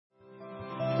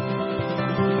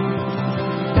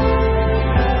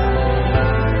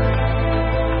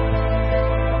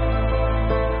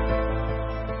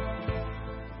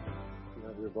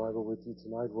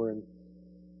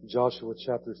Joshua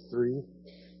chapter 3.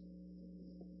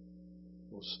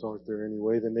 We'll start there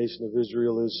anyway. The nation of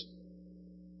Israel is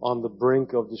on the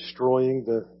brink of destroying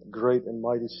the great and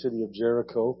mighty city of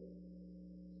Jericho.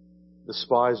 The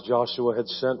spies Joshua had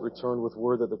sent returned with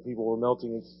word that the people were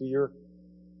melting in fear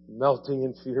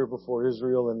before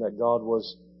Israel, and that God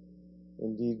was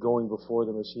indeed going before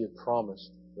them as He had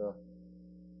promised. The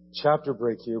chapter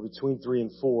break here between 3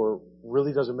 and 4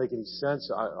 really doesn't make any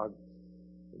sense.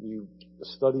 You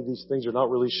study these things, you're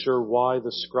not really sure why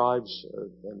the scribes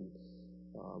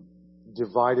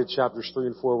divided chapters 3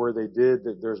 and 4 where they did.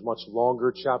 That there's much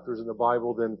longer chapters in the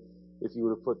Bible than if you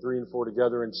would have put 3 and 4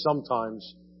 together. And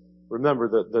sometimes, remember,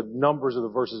 the numbers of the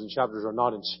verses and chapters are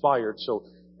not inspired, so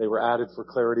they were added for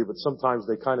clarity, but sometimes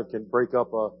they kind of can break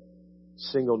up a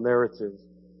single narrative.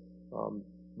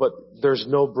 But there's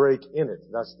no break in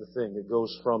it. That's the thing. It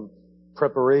goes from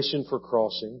preparation for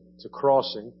crossing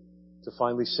to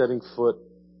finally setting foot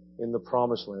in the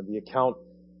promised land. The account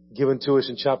given to us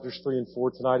in chapters 3 and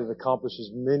 4 tonight, it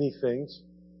accomplishes many things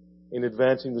in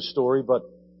advancing the story, but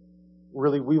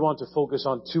really we want to focus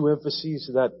on two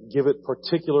emphases that give it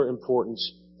particular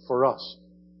importance for us.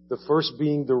 The first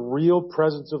being the real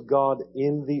presence of God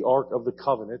in the Ark of the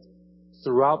Covenant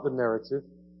throughout the narrative.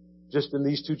 Just in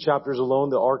these two chapters alone,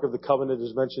 the Ark of the Covenant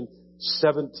is mentioned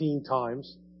 17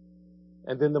 times.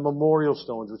 And then the memorial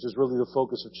stones, which is really the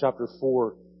focus of chapter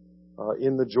 4,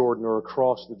 in the Jordan or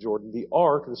across the Jordan. The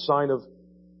Ark, the sign of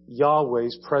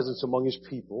Yahweh's presence among His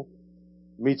people,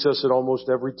 meets us at almost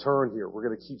every turn here. We're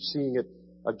going to keep seeing it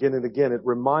again and again. It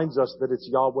reminds us that it's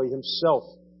Yahweh Himself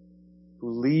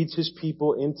who leads His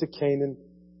people into Canaan.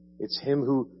 It's Him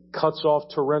who cuts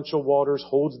off torrential waters,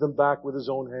 holds them back with His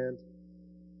own hand.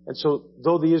 And so,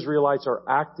 though the Israelites are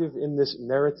active in this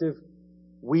narrative,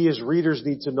 we as readers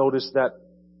need to notice that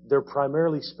they're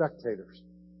primarily spectators.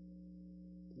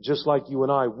 Just like you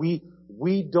and I, we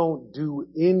don't do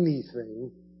anything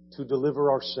to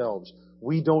deliver ourselves.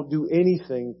 We don't do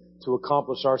anything to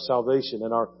accomplish our salvation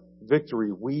and our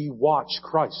victory. We watch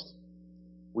Christ.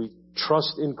 We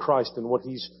trust in Christ and what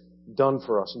He's done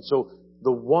for us. And so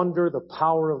the wonder, the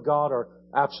power of God are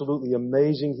absolutely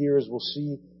amazing here, as we'll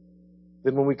see.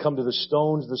 Then when we come to the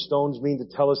stones mean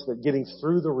to tell us that getting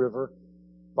through the river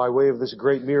by way of this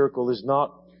great miracle is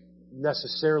not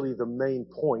necessarily the main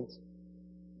point.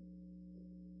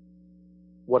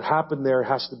 What happened there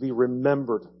has to be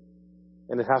remembered,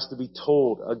 and it has to be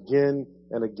told again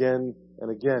and again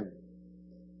and again.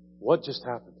 What just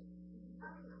happened?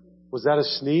 Was that a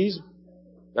sneeze?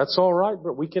 That's all right,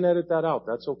 but we can edit that out.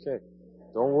 That's okay.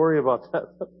 Don't worry about that.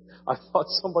 I thought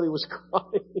somebody was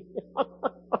crying.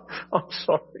 I'm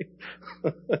sorry.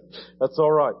 That's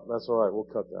all right. That's all right. We'll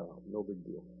cut that out. No big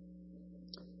deal.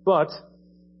 But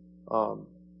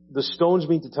the stones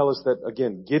mean to tell us that,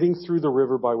 again, getting through the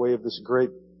river by way of this great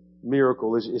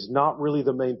miracle is not really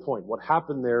the main point. What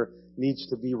happened there needs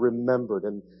to be remembered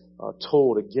and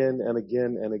told again and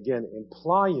again and again,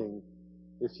 implying,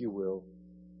 if you will,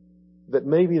 that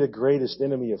maybe the greatest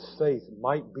enemy of faith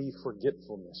might be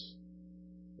forgetfulness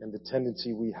and the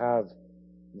tendency we have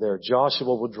there.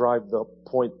 Joshua will drive the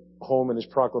point home in his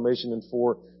proclamation in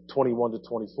 4:21 to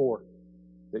 24,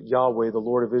 that Yahweh, the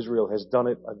Lord of Israel, has done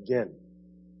it again.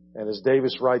 And as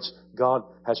Davis writes, God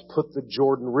has put the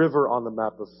Jordan River on the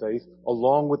map of faith,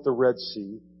 along with the Red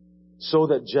Sea, so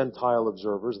that Gentile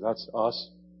observers, that's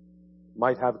us,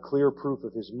 might have clear proof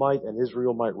of His might, and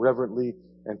Israel might reverently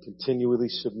and continually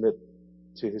submit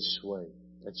to His sway.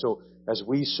 And so, as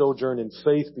we sojourn in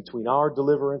faith between our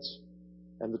deliverance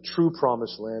and the true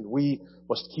promised land, we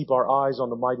must keep our eyes on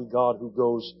the mighty God who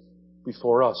goes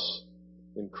before us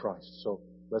in Christ. So,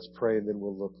 let's pray and then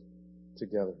we'll look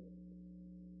together.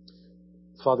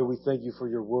 Father, we thank You for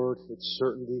Your word, its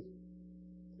certainty,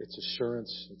 its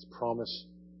assurance, its promise.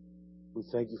 We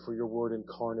thank You for Your word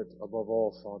incarnate above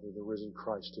all, Father, the risen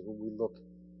Christ, to whom we look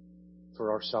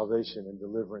for our salvation and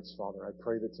deliverance, Father. I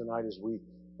pray that tonight as we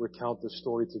recount this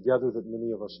story together that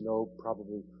many of us know,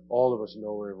 probably all of us know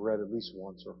or have read at least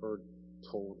once or heard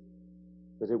told,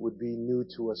 that it would be new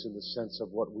to us in the sense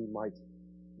of what we might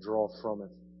draw from it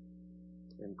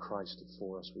in Christ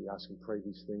for us. We ask and pray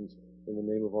these things in the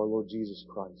name of our Lord Jesus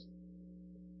Christ.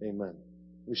 Amen.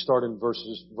 We start in verse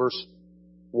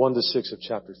 1 to 6 of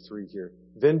chapter 3 here.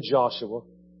 Then Joshua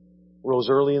rose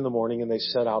early in the morning, and they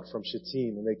set out from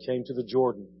Shittim, and they came to the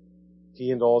Jordan, he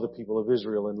and all the people of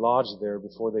Israel, and lodged there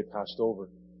before they passed over.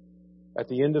 At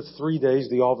the end of 3 days,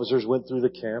 the officers went through the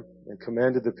camp and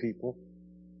commanded the people,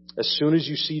 as soon as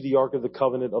you see the Ark of the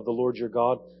Covenant of the Lord your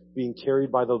God being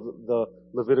carried by the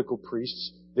Levitical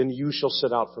priests, then you shall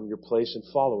set out from your place and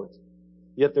follow it.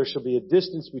 Yet there shall be a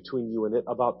distance between you and it,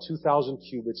 about 2,000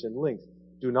 cubits in length.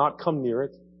 Do not come near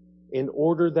it, in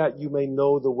order that you may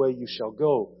know the way you shall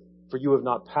go, for you have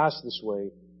not passed this way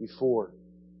before.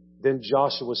 Then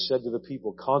Joshua said to the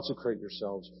people, consecrate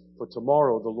yourselves, for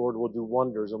tomorrow the Lord will do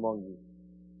wonders among you.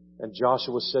 And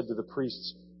Joshua said to the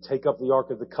priests, take up the Ark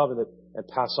of the Covenant and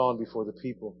pass on before the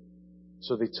people.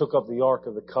 So they took up the Ark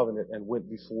of the Covenant and went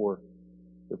before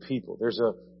the people. There's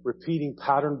a repeating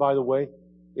pattern, by the way,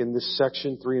 in this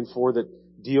section 3 and 4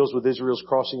 that deals with Israel's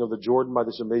crossing of the Jordan by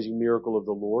this amazing miracle of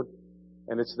the Lord.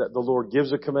 And it's that the Lord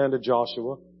gives a command to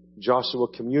Joshua. Joshua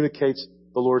communicates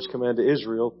the Lord's command to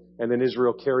Israel, and then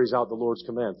Israel carries out the Lord's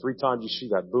command. 3 times you see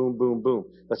that. Boom, boom, boom.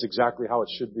 That's exactly how it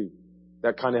should be.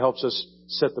 That kind of helps us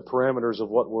set the parameters of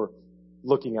what we're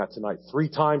looking at tonight. 3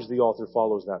 times the author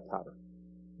follows that pattern.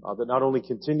 That not only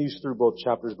continues through both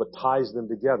chapters, but ties them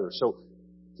together. So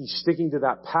he's sticking to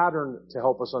that pattern to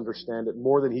help us understand it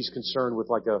more than he's concerned with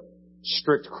like a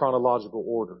strict chronological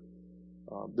order.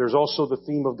 There's also the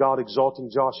theme of God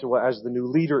exalting Joshua as the new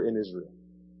leader in Israel.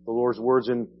 The Lord's words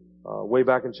in way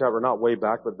back in chapter, not way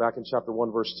back, but back in chapter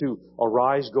 1 verse 2,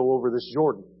 arise, go over this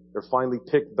Jordan. They're finally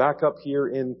picked back up here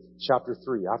in chapter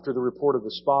 3. After the report of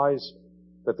the spies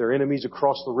that their enemies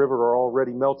across the river are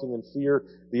already melting in fear,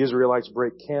 the Israelites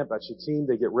break camp at Shittim.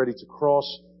 They get ready to cross.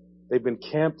 They've been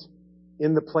camped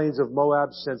in the plains of Moab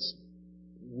since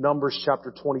Numbers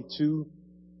chapter 22.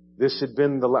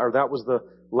 That was the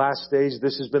last stage.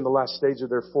 This has been the last stage of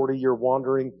their 40-year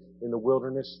wandering in the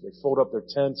wilderness. They fold up their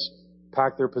tents,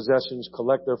 pack their possessions,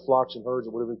 collect their flocks and herds.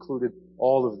 It would have included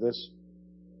all of this.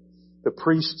 The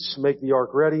priests make the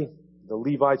ark ready. The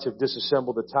Levites have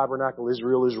disassembled the tabernacle.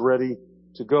 Israel is ready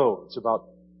to go. It's about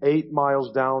 8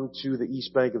 miles down to the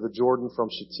east bank of the Jordan from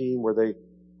Shittim, where they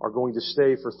are going to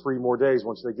stay for 3 more days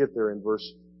once they get there in verse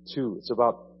 2. It's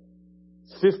about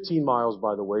 15 miles,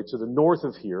 by the way, to the north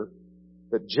of here,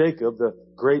 that Jacob, the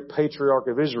great patriarch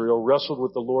of Israel, wrestled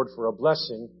with the Lord for a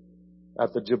blessing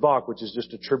at the Jabbok, which is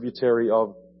just a tributary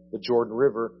of the Jordan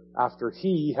River, after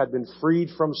he had been freed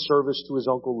from service to his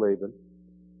uncle Laban,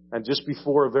 and just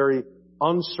before a very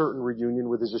uncertain reunion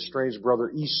with his estranged brother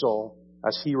Esau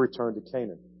as he returned to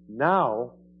Canaan.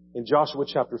 Now, in Joshua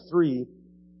chapter 3,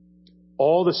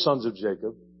 all the sons of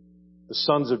Jacob,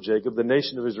 the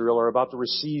nation of Israel, are about to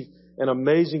receive an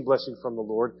amazing blessing from the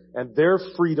Lord and their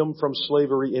freedom from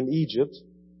slavery in Egypt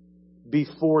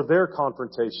before their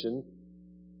confrontation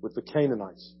with the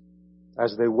Canaanites.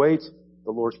 As they wait,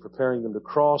 the Lord's preparing them to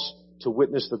cross, to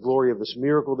witness the glory of this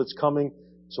miracle that's coming.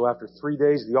 So after 3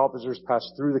 days, the officers pass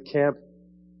through the camp.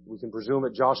 We can presume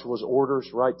at Joshua's orders,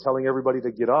 right? Telling everybody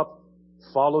to get up,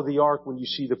 follow the ark when you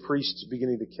see the priests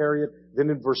beginning to carry it. Then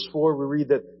in verse 4, we read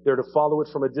that they're to follow it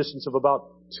from a distance of about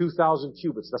 2,000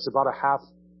 cubits. That's about a half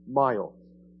mile.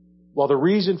 While the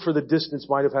reason for the distance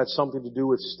might have had something to do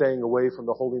with staying away from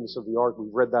the holiness of the ark,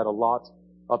 we've read that a lot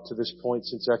up to this point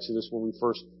since Exodus when we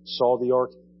first saw the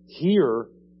ark. Here,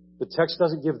 the text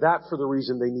doesn't give that for the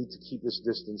reason they need to keep this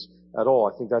distance at all.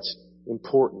 I think that's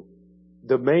important.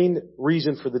 The main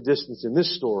reason for the distance in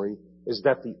this story is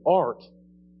that the ark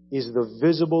is the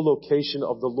visible location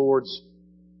of the Lord's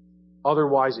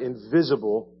otherwise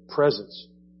invisible presence.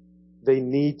 They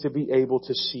need to be able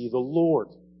to see the Lord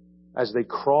as they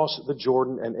cross the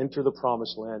Jordan and enter the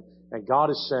promised land. And God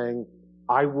is saying,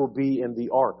 I will be in the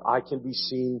ark. I can be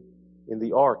seen in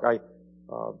the ark. I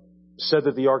said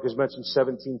that the ark is mentioned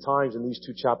 17 times in these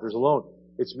 2 chapters alone.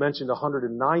 It's mentioned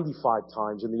 195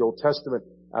 times in the Old Testament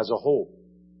as a whole.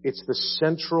 It's the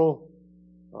central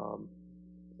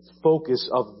focus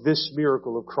of this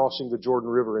miracle of crossing the Jordan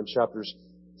River in chapters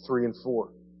 3 and 4.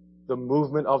 The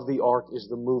movement of the ark is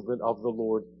the movement of the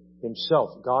Lord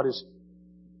Himself. God is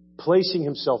placing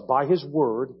Himself by His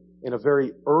Word in a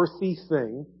very earthy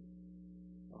thing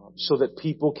so that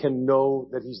people can know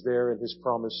that He's there and His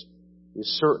promise is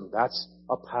certain. That's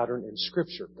a pattern in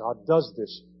Scripture. God does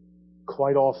this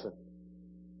quite often.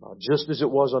 Just as it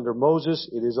was under Moses,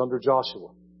 it is under Joshua.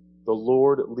 The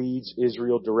Lord leads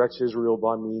Israel, directs Israel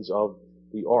by means of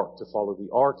the ark. To follow the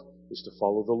ark is to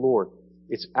follow the Lord.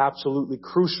 It's absolutely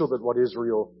crucial that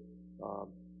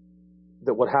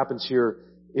what happens here,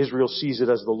 Israel sees it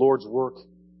as the Lord's work.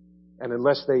 And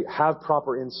unless they have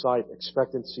proper insight,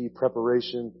 expectancy,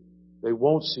 preparation, they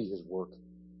won't see His work.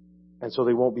 And so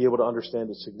they won't be able to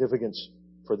understand its significance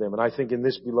for them. And I think in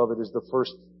this, beloved, is the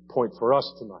first point for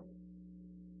us tonight.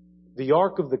 The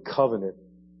Ark of the Covenant,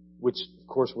 which of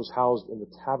course was housed in the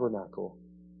tabernacle,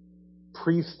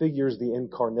 prefigures the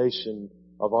incarnation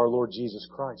of our Lord Jesus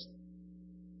Christ.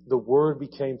 The Word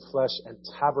became flesh and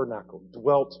tabernacled,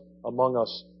 dwelt among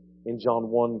us in John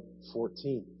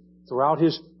 1:14. Throughout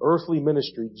His earthly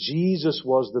ministry, Jesus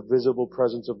was the visible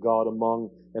presence of God among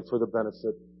and for the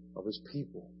benefit of His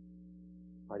people.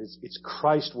 Right? It's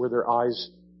Christ where their eyes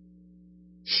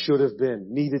should have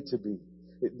been, needed to be.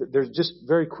 There's just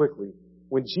very quickly,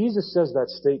 when Jesus says that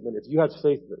statement, if you had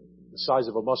faith the size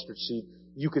of a mustard seed,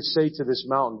 you could say to this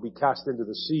mountain, be cast into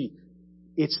the sea.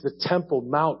 It's the Temple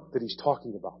Mount that He's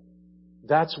talking about.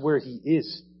 That's where He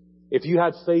is. If you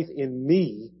had faith in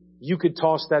me, you could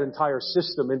toss that entire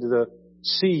system into the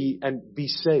sea and be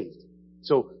saved.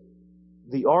 So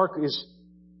the ark is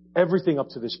everything up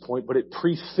to this point, but it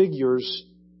prefigures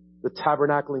the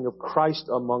tabernacling of Christ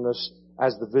among us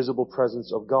as the visible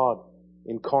presence of God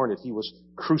incarnate. He was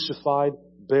crucified,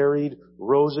 buried,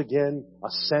 rose again,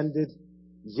 ascended,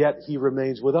 yet He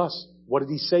remains with us. What did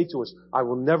He say to us? I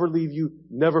will never leave you,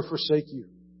 never forsake you.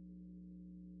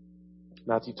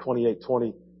 Matthew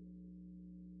 28:20.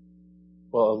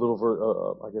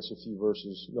 Well, a few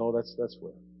verses. No, that's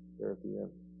where. There at the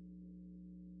end.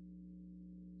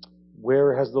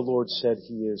 Where has the Lord said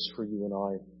He is for you and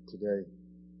I today?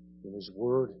 In His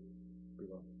Word,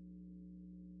 beloved.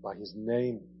 By His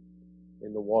name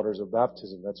in the waters of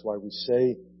baptism. That's why we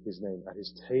say His name at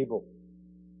His table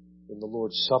in the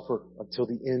Lord's Supper until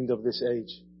the end of this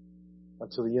age.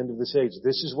 Until the end of this age.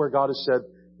 This is where God has said,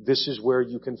 this is where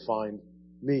you can find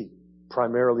me.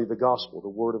 Primarily the gospel, the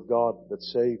Word of God that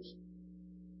saves.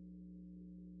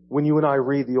 When you and I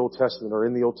read the Old Testament or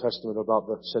in the Old Testament about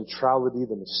the centrality,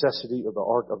 the necessity of the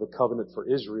Ark of the Covenant for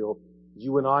Israel,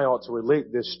 you and I ought to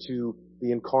relate this to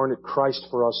the incarnate Christ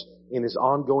for us in His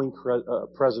ongoing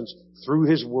presence through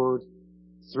His Word,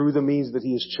 through the means that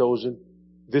He has chosen.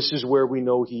 This is where we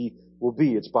know He will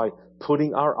be. It's by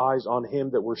putting our eyes on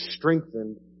Him that we're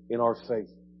strengthened in our faith.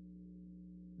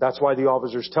 That's why the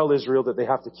officers tell Israel that they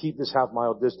have to keep this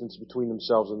half-mile distance between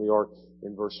themselves and the ark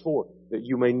in verse 4. That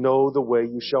you may know the way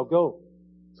you shall go.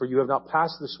 For you have not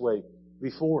passed this way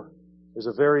before. There's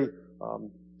a very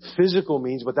physical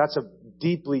means, but that's a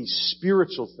deeply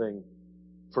spiritual thing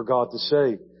for God to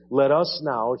say. Let us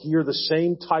now hear the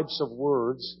same types of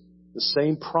words, the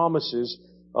same promises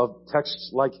of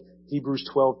texts like Hebrews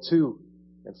 12:2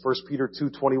 and 1 Peter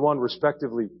 2:21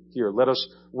 respectively here. Let us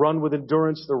run with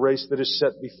endurance the race that is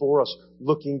set before us,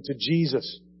 looking to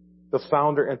Jesus, the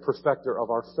founder and perfecter of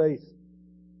our faith.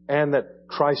 And that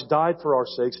Christ died for our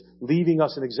sakes, leaving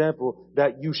us an example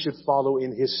that you should follow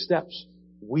in His steps.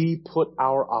 We put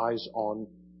our eyes on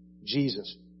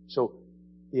Jesus. So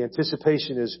the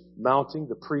anticipation is mounting.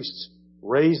 The priests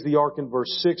raise the ark in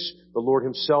verse 6. The Lord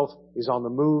Himself is on the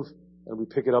move. And we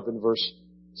pick it up in verse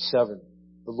 7.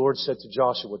 The Lord said to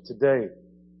Joshua, today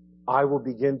I will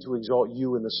begin to exalt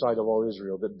you in the sight of all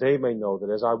Israel, that they may know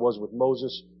that as I was with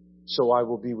Moses, so I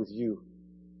will be with you.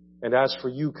 And as for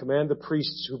you, command the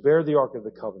priests who bear the ark of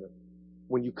the covenant,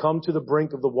 when you come to the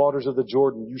brink of the waters of the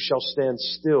Jordan, you shall stand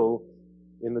still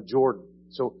in the Jordan.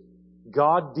 So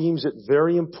God deems it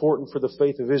very important for the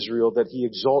faith of Israel that He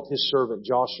exalt His servant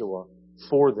Joshua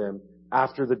for them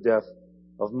after the death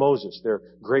of Moses. Their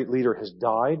great leader has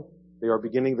died. They are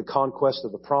beginning the conquest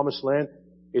of the promised land.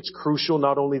 It's crucial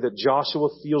not only that Joshua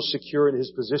feels secure in his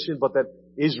position, but that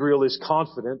Israel is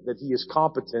confident that he is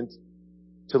competent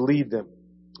to lead them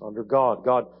under God.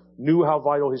 God knew how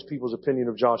vital His people's opinion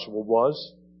of Joshua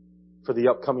was for the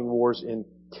upcoming wars in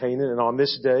Canaan. And on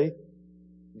this day,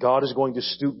 God is going to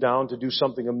stoop down to do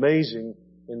something amazing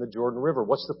in the Jordan River.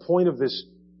 What's the point of this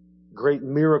great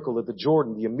miracle at the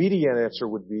Jordan? The immediate answer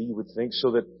would be, you would think,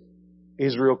 so that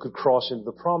Israel could cross into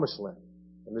the promised land.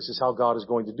 And this is how God is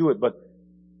going to do it. But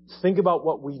think about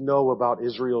what we know about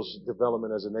Israel's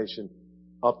development as a nation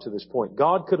up to this point.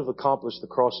 God could have accomplished the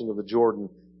crossing of the Jordan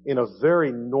in a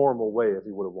very normal way if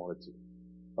He would have wanted to.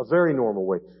 A very normal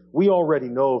way. We already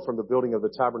know from the building of the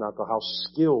tabernacle how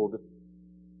skilled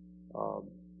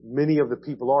many of the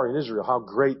people are in Israel, how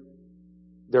great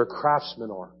their craftsmen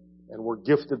are, and were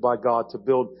gifted by God to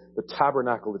build the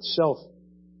tabernacle itself.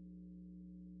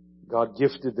 God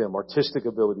gifted them artistic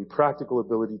ability, practical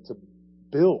ability to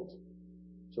build.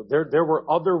 So there were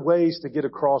other ways to get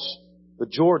across the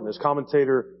Jordan. As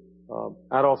commentator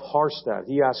Adolf Harstad,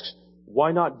 he asks,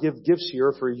 why not give gifts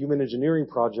here for a human engineering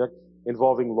project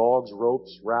involving logs,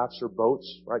 ropes, rafts, or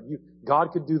boats? Right?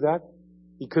 God could do that.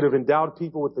 He could have endowed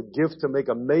people with the gift to make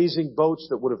amazing boats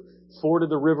that would have forded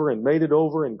the river and made it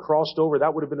over and crossed over.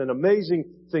 That would have been an amazing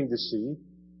thing to see.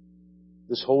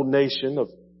 This whole nation of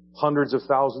hundreds of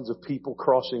thousands of people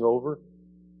crossing over.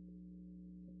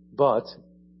 But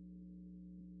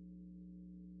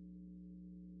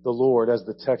the Lord, as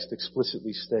the text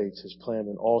explicitly states, has planned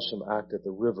an awesome act at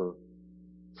the river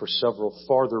for several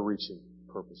farther-reaching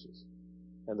purposes.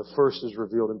 And the first is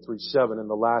revealed in 3:7, and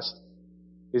the last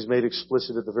is made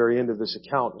explicit at the very end of this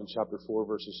account in chapter 4,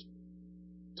 verses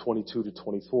 22 to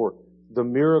 24. The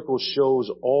miracle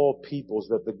shows all peoples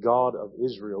that the God of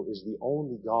Israel is the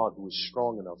only God who is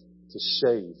strong enough to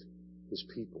save His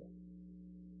people.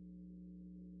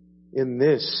 In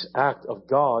this act of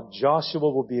God, Joshua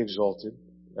will be exalted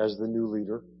as the new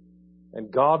leader,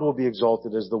 and God will be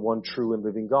exalted as the one true and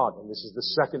living God. And this is the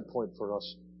second point for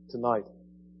us tonight.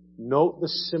 Note the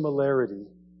similarity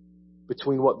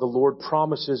between what the Lord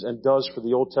promises and does for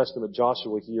the Old Testament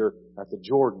Joshua here at the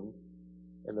Jordan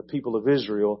and the people of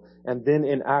Israel, and then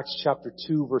in Acts chapter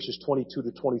 2, verses 22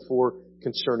 to 24,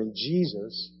 concerning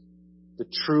Jesus, the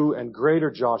true and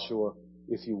greater Joshua,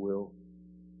 if you will.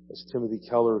 As Timothy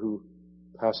Keller, who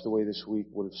passed away this week,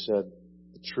 would have said,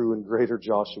 the true and greater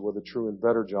Joshua, the true and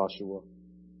better Joshua,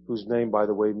 whose name, by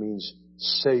the way, means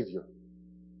Savior.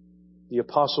 The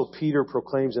Apostle Peter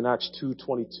proclaims in Acts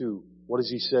 2:22, what does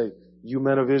he say? You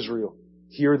men of Israel,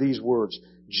 hear these words.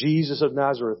 Jesus of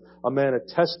Nazareth, a man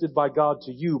attested by God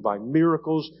to you by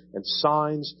miracles and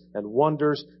signs and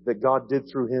wonders that God did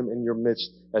through him in your midst,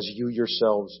 as you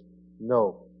yourselves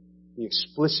know. The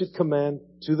explicit command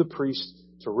to the priest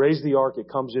to raise the ark, it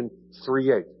comes in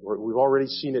 3:8. We've already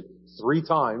seen it 3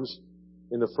 times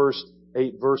in the first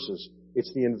 8 verses.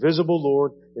 It's the invisible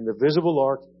Lord in the visible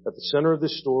ark at the center of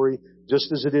this story,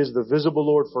 just as it is the visible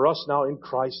Lord for us now in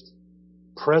Christ,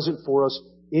 present for us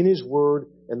in His Word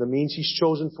and the means He's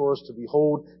chosen for us to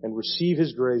behold and receive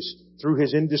His grace through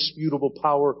His indisputable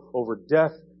power over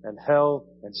death and hell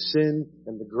and sin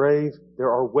and the grave. There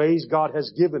are ways God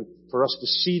has given for us to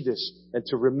see this and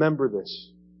to remember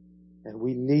this. And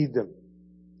we need them.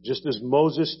 Just as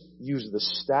Moses used the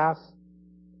staff,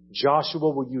 Joshua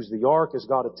will use the ark as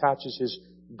God attaches His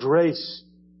grace,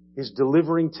 His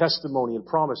delivering testimony and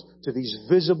promise to these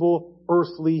visible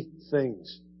earthly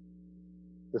things.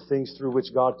 The things through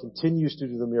which God continues to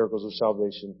do the miracles of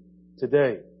salvation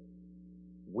today.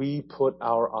 We put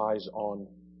our eyes on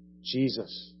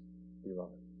Jesus,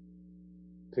 beloved.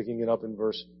 Picking it up in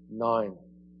verse 9.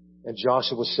 And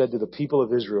Joshua said to the people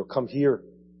of Israel, come here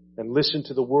and listen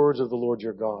to the words of the Lord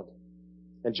your God.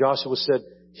 And Joshua said,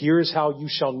 here is how you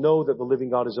shall know that the living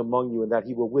God is among you, and that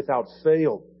He will without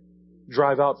fail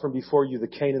drive out from before you the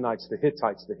Canaanites, the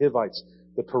Hittites, the Hivites,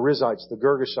 the Perizzites, the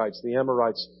Girgashites, the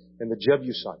Amorites, and the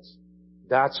Jebusites.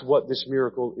 That's what this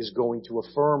miracle is going to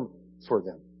affirm for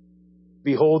them.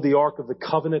 Behold, the ark of the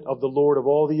covenant of the Lord of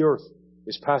all the earth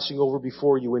is passing over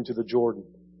before you into the Jordan.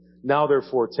 Now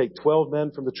therefore take 12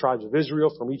 men from the tribes of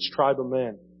Israel, from each tribe a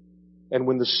man. And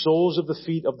when the soles of the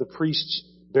feet of the priests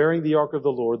bearing the ark of the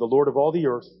Lord of all the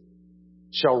earth,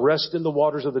 shall rest in the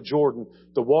waters of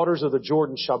the waters of the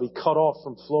Jordan shall be cut off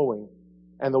from flowing,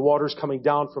 and the waters coming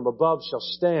down from above shall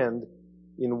stand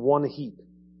in one heap.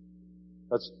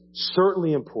 That's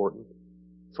certainly important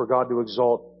for God to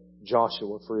exalt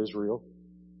Joshua for Israel.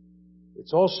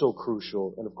 It's also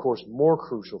crucial, and of course more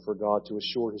crucial, for God to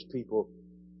assure His people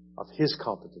of His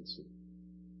competency,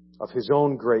 of His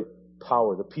own great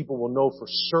power. The people will know for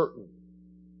certain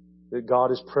that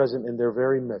God is present in their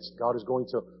very midst. God is going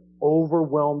to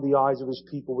overwhelm the eyes of His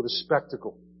people with a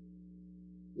spectacle.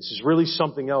 This is really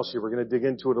something else here. We're going to dig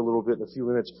into it a little bit in a few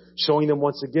minutes, showing them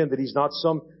once again that He's not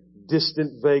some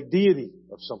distant, vague deity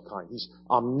of some kind. He's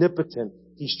omnipotent.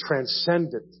 He's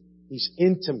transcendent. He's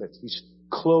intimate. He's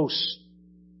close.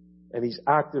 And He's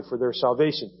active for their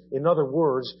salvation. In other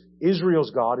words,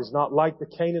 Israel's God is not like the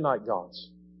Canaanite gods,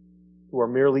 who are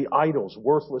merely idols,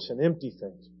 worthless and empty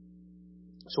things.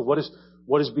 So what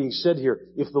is being said here?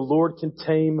 If the Lord can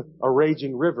tame a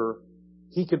raging river,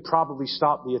 He could probably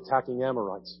stop the attacking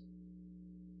Amorites.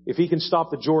 If He can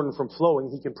stop the Jordan from flowing,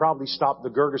 He can probably stop the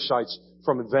Girgashites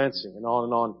from advancing, and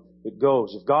on it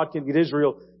goes. If God can get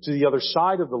Israel to the other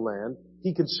side of the land,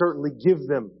 He can certainly give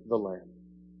them the land.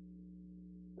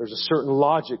 There's a certain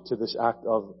logic to this act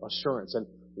of assurance. And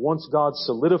once God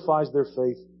solidifies their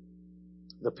faith,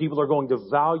 the people are going to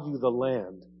value the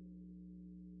land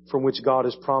from which God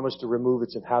has promised to remove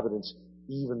its inhabitants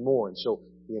even more. And so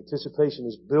the anticipation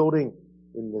is building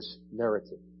in this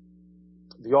narrative.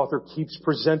 The author keeps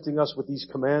presenting us with these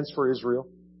commands for Israel,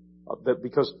 that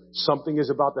because something is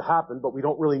about to happen, but we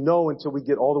don't really know until we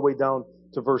get all the way down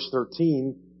to verse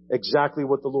 13 exactly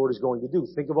what the Lord is going to do.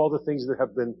 Think of all the things that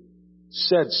have been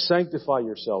said. Sanctify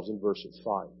yourselves in verse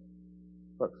 5.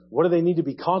 But what do they need to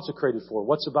be consecrated for?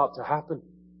 What's about to happen?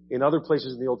 In other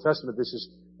places in the Old Testament,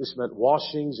 this meant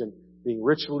washings and being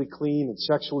ritually clean and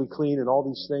sexually clean and all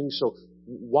these things. So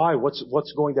why?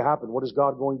 What's going to happen? What is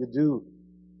God going to do?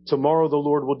 Tomorrow the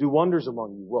Lord will do wonders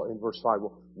among you. Well, in verse 5,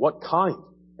 well, what kind?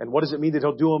 And what does it mean that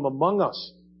He'll do them among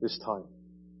us this time?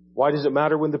 Why does it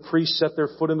matter when the priests set their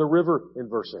foot in the river in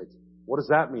verse 8? What does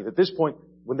that mean? At this point,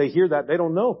 when they hear that, they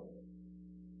don't know.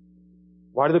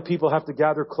 Why do the people have to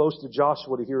gather close to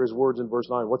Joshua to hear his words in verse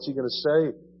 9? What's he going to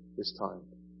say this time?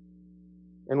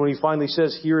 And when he finally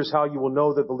says, here is how you will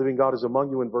know that the living God is among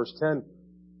you in verse 10,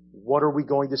 what are we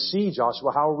going to see,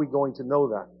 Joshua? How are we going to know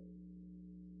that?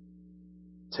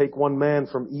 Take one man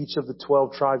from each of the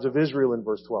 12 tribes of Israel in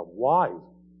verse 12. Why?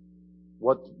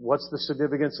 What's the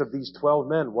significance of these 12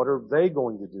 men? What are they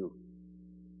going to do?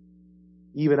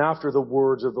 Even after the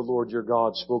words of the Lord your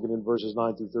God spoken in verses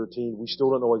 9 through 13, we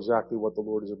still don't know exactly what the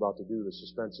Lord is about to do. The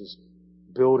suspense is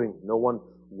building. No one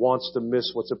wants to miss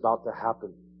what's about to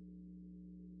happen.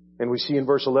 And we see in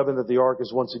verse 11 that the ark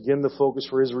is once again the focus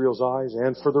for Israel's eyes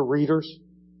and for the readers.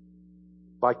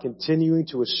 By continuing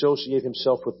to associate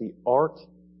himself with the ark,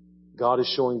 God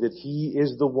is showing that he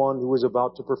is the one who is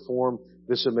about to perform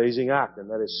this amazing act. And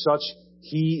that as such,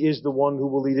 he is the one who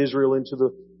will lead Israel into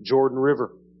the Jordan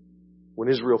River. When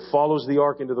Israel follows the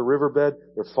ark into the riverbed,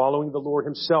 they're following the Lord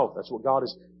himself. That's what God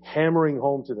is hammering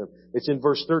home to them. It's in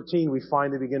verse 13 we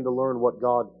finally begin to learn what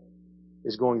God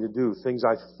is going to do. Things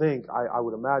I think, I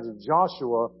would imagine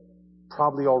Joshua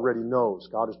probably already knows.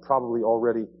 God has probably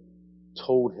already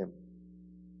told him.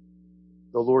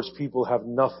 The Lord's people have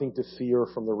nothing to fear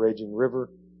from the raging river,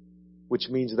 which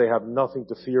means they have nothing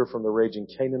to fear from the raging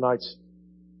Canaanites,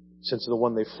 since the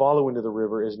one they follow into the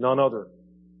river is none other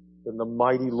than the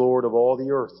mighty Lord of all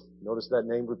the earth. Notice that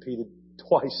name repeated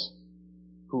twice.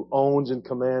 Who owns and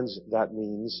commands, that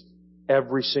means,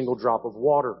 every single drop of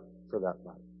water, for that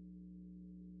matter.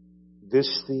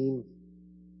 This theme,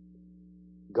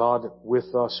 God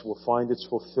with us, will find its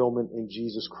fulfillment in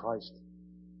Jesus Christ,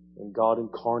 in God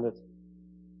incarnate,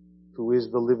 who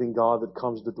is the living God that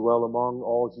comes to dwell among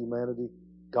all humanity,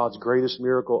 God's greatest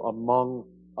miracle among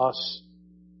us.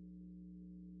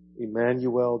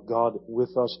 Emmanuel, God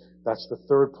with us. That's the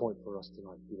third point for us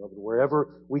tonight, beloved. Wherever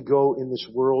we go in this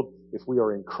world, if we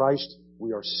are in Christ,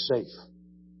 we are safe.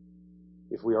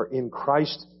 If we are in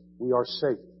Christ, we are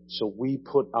safe. So we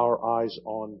put our eyes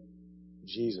on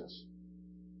Jesus.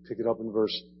 Pick it up in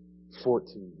verse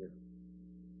 14 here.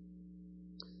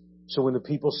 So when the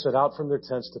people set out from their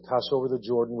tents to pass over the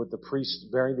Jordan with the priests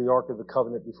bearing the Ark of the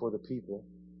Covenant before the people,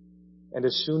 and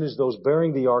as soon as those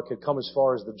bearing the ark had come as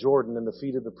far as the Jordan and the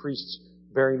feet of the priests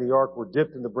bearing the ark were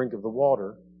dipped in the brink of the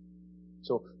water,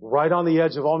 so right on the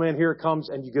edge of, oh man, here it comes,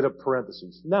 and you get a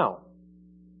parenthesis. Now,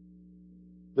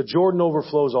 the Jordan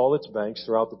overflows all its banks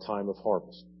throughout the time of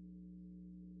harvest.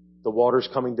 The waters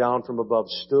coming down from above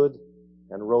stood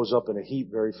and rose up in a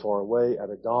heap very far away at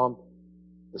Adam,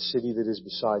 the city that is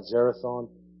beside Zarathon,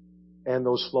 and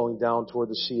those flowing down toward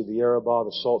the sea of the Arabah,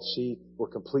 the salt sea, were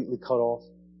completely cut off,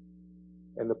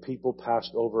 and the people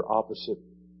passed over opposite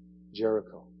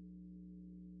Jericho.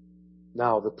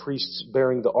 Now the priests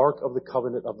bearing the ark of the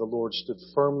covenant of the Lord stood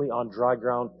firmly on dry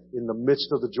ground in the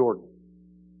midst of the Jordan.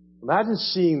 Imagine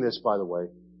seeing this, by the way.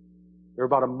 They're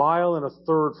about 1.5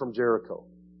 miles from Jericho.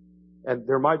 And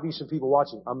there might be some people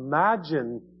watching.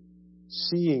 Imagine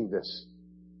seeing this.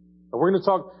 And we're going to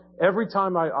talk, every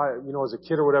time I as a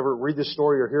kid or whatever, read this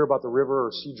story or hear about the river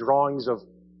or see drawings of,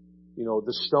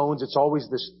 the stones, it's always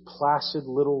this placid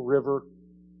little river,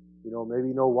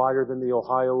 maybe no wider than the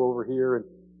Ohio over here. And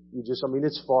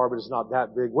it's far, but it's not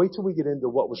that big. Wait till we get into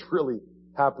what was really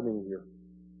happening here.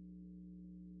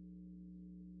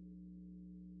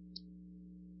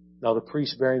 Now the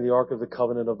priests bearing the ark of the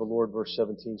covenant of the Lord, verse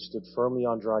 17, stood firmly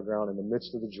on dry ground in the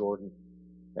midst of the Jordan,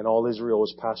 and all Israel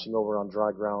was passing over on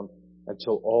dry ground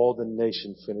until all the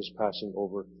nation finished passing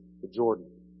over the Jordan.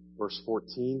 Verse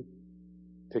 14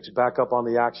 picks back up on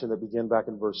the action that began back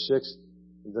in verse 6.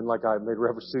 And then, like I made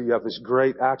reference to, you have this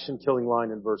great action-killing line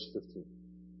in verse 15.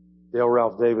 Dale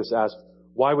Ralph Davis asked,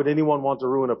 why would anyone want to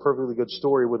ruin a perfectly good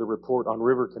story with a report on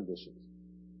river conditions?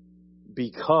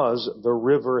 Because the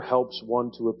river helps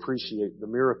one to appreciate the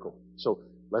miracle. So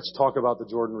let's talk about the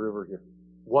Jordan River here.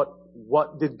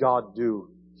 What did God do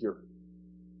here?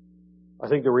 I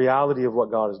think the reality of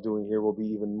what God is doing here will be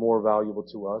even more valuable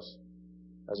to us,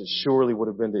 as it surely would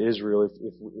have been to Israel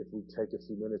if we take a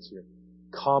few minutes here.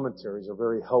 Commentaries are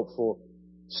very helpful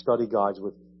study guides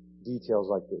with details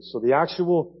like this. So the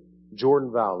actual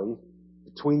Jordan Valley,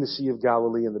 between the Sea of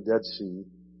Galilee and the Dead Sea,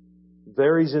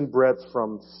 varies in breadth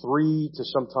from 3 to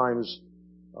sometimes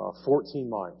 14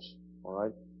 miles. All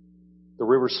right? The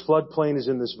river's floodplain is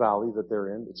in this valley that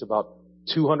they're in. It's about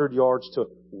 200 yards to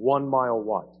 1 mile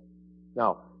wide.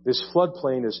 Now, this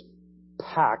floodplain is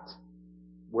packed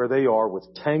where they are with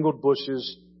tangled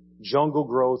bushes, jungle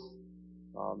growth.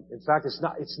 In fact,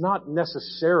 it's not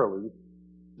necessarily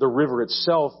the river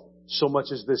itself so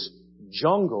much as this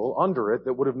jungle under it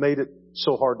that would have made it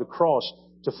so hard to cross.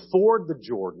 To ford the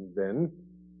Jordan then,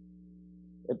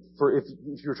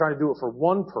 if you're trying to do it for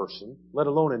one person, let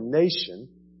alone a nation,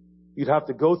 you'd have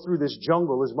to go through this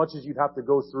jungle as much as you'd have to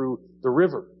go through the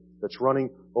river that's running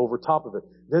over top of it.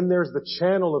 Then there's the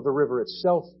channel of the river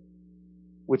itself,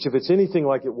 which if it's anything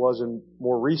like it was in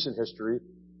more recent history,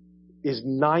 is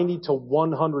 90 to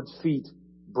 100 feet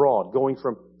broad, going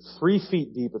from 3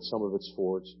 feet deep at some of its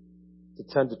fords to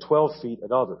 10 to 12 feet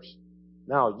at others.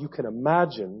 Now, you can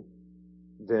imagine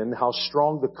then how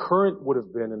strong the current would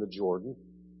have been in the Jordan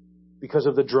because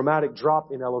of the dramatic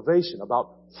drop in elevation,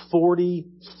 about 40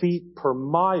 feet per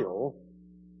mile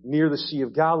near the Sea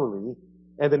of Galilee,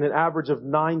 and then an average of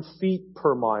 9 feet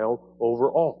per mile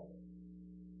overall.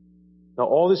 Now,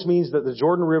 all this means that the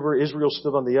Jordan River, Israel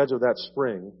stood on the edge of that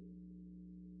spring,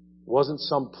 wasn't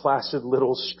some placid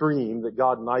little stream that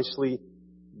God nicely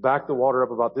backed the water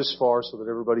up about this far so that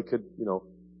everybody could,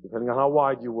 depending on how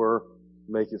wide you were,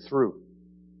 make it through.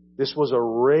 This was a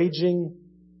raging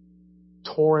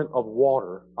torrent of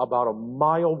water about a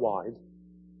mile wide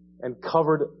and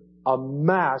covered a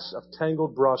mass of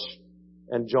tangled brush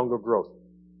and jungle growth.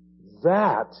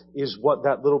 That is what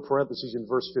that little parenthesis in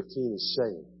verse 15 is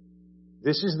saying.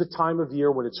 This is the time of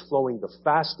year when it's flowing the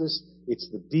fastest, it's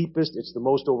the deepest, it's the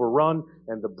most overrun,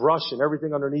 and the brush and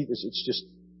everything underneath it's just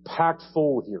packed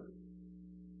full here.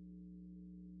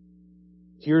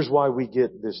 Here's why we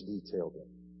get this detail then.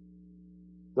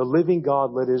 The living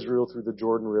God led Israel through the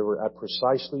Jordan River at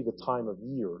precisely the time of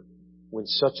year when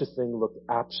such a thing looked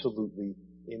absolutely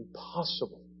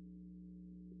impossible.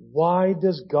 Why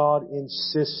does God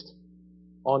insist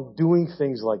on doing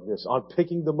things like this, on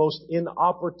picking the most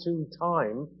inopportune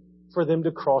time for them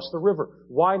to cross the river?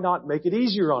 Why not make it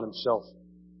easier on himself?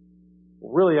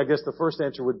 Well, really, I guess the first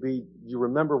answer would be, you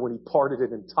remember when he parted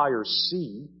an entire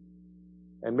sea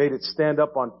and made it stand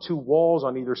up on 2 walls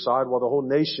on either side while the whole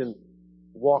nation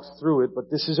walked through it. But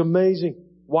this is amazing.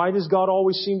 Why does God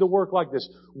always seem to work like this?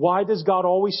 Why does God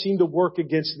always seem to work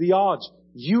against the odds?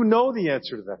 You know the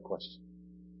answer to that question.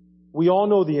 We all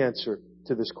know the answer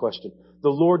to this question. The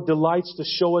Lord delights to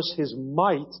show us His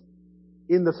might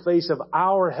in the face of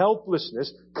our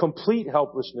helplessness, complete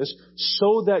helplessness,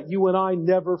 so that you and I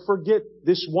never forget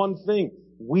this one thing.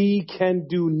 We can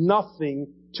do nothing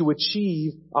to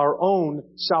achieve our own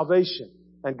salvation.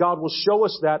 And God will show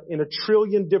us that in a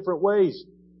trillion different ways.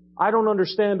 I don't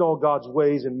understand all God's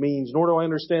ways and means, nor do I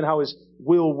understand how His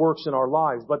will works in our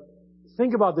lives. But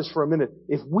think about this for a minute.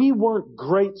 If we weren't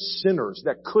great sinners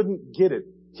that couldn't get it,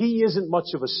 He isn't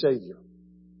much of a Savior.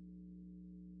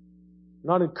 I'm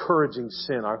not encouraging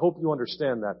sin. I hope you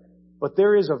understand that. But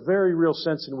there is a very real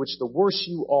sense in which the worse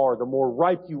you are, the more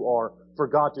ripe you are for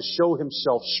God to show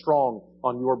Himself strong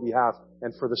on your behalf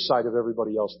and for the sight of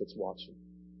everybody else that's watching.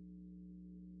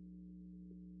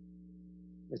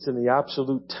 It's in the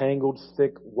absolute tangled,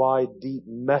 thick, wide, deep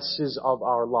messes of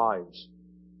our lives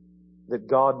that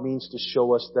God means to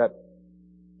show us that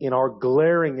in our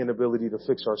glaring inability to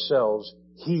fix ourselves,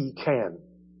 He can.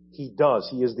 He does.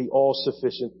 He is the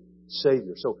all-sufficient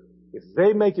Savior. So if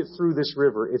they make it through this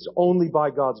river, it's only by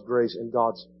God's grace and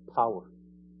God's power.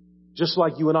 Just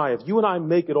like you and I. If you and I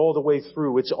make it all the way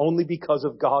through, it's only because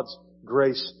of God's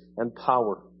grace and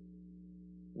power.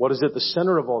 What is at the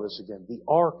center of all this again? The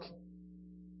ark.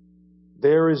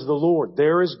 There is the Lord.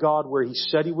 There is God where He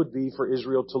said He would be for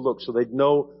Israel to look so they'd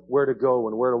know where to go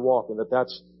and where to walk and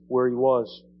that's where He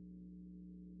was.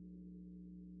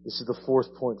 This is the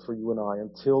fourth point for you and I.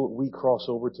 Until we cross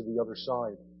over to the other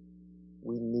side,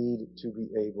 we need to be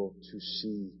able to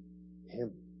see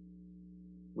Him.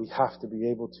 We have to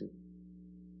be able to.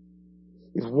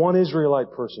 If one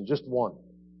Israelite person, just one,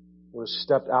 would have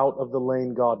stepped out of the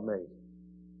lane God made,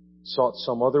 sought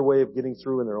some other way of getting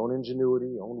through in their own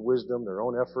ingenuity, own wisdom, their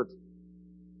own effort,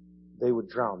 they would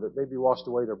drown. They'd be washed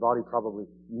away, their body probably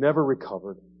never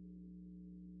recovered.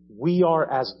 We are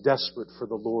as desperate for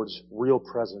the Lord's real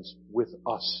presence with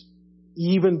us.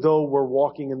 Even though we're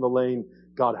walking in the lane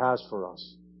God has for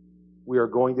us, we are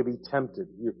going to be tempted.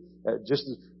 Just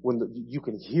when you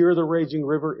can hear the raging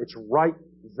river, it's right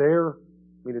there.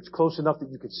 I mean, it's close enough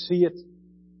that you can see it.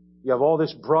 You have all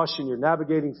this brush and you're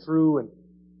navigating through, and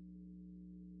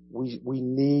we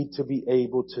need to be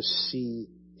able to see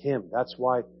Him. That's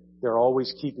why they're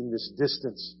always keeping this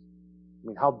distance. I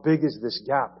mean, how big is this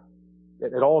gap?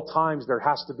 At all times, there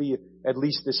has to be at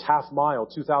least this half mile,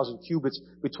 2,000 cubits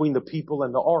between the people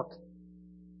and the ark.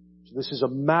 So this is a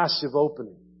massive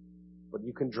opening, but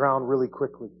you can drown really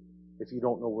quickly if you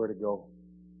don't know where to go.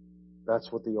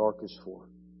 That's what the ark is for.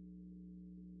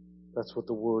 That's what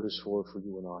the Word is for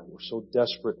you and I. We're so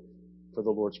desperate for the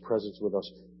Lord's presence with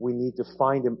us. We need to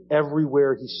find Him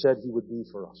everywhere He said He would be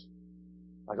for us.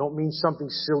 I don't mean something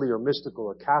silly or mystical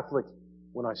or Catholic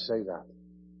when I say that.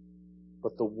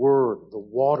 But the Word, the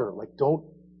water,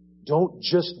 don't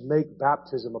just make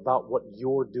baptism about what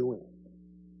you're doing.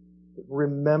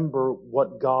 Remember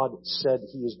what God said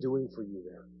He is doing for you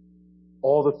there.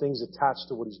 All the things attached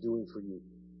to what He's doing for you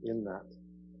in that.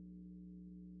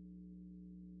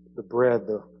 The bread,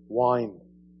 the wine.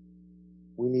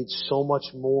 We need so much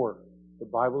more. The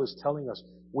Bible is telling us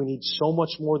we need so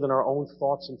much more than our own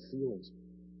thoughts and feelings.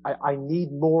 I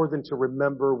need more than to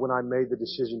remember when I made the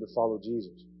decision to follow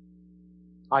Jesus.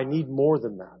 I need more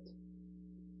than that.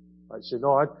 I say,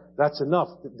 no, that's enough.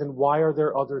 Then why are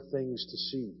there other things to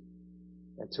see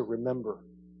and to remember?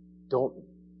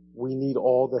 We need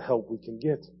all the help we can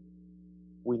get.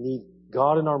 We need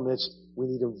God in our midst. We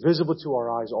need Him visible to our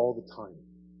eyes all the time.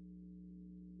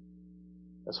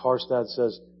 As Harstad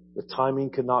says, the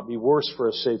timing could not be worse for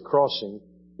a safe crossing,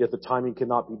 yet the timing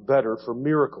cannot be better for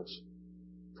miracles,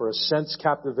 for a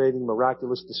sense-captivating,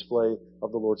 miraculous display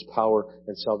of the Lord's power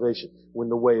and salvation. When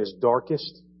the way is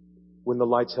darkest, when the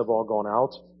lights have all gone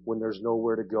out, when there's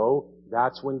nowhere to go,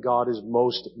 that's when God is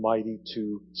most mighty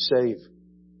to save.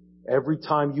 Every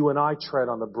time you and I tread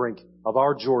on the brink of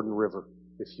our Jordan River,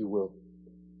 if you will,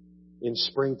 in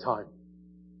springtime,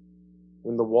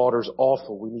 when the water's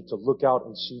awful, we need to look out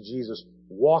and see Jesus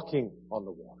walking on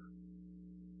the water.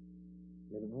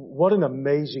 And what an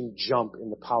amazing jump in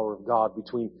the power of God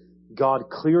between God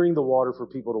clearing the water for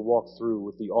people to walk through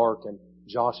with the ark and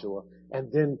Joshua,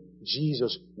 and then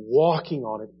Jesus walking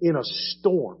on it in a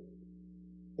storm,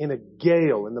 in a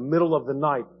gale, in the middle of the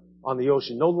night on the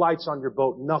ocean. No lights on your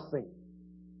boat, nothing.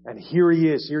 And here He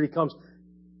is, here He comes.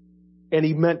 And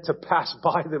He meant to pass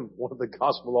by them, one of the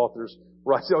gospel authors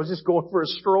writes. I was just going for a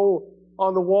stroll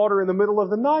on the water in the middle of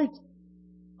the night.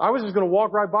 I was just going to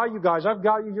walk right by you guys. I've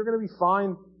got you. You're going to be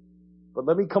fine. But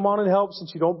let me come on and help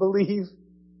since you don't believe.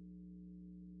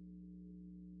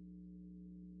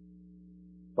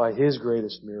 By His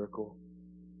greatest miracle,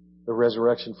 the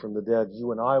resurrection from the dead,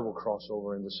 you and I will cross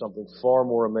over into something far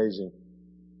more amazing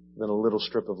than a little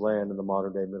strip of land in the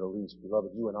modern day Middle East. Beloved,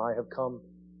 you and I have come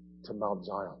to Mount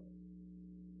Zion,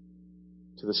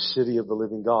 to the city of the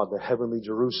living God, the heavenly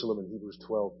Jerusalem in Hebrews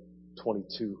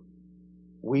 12:22.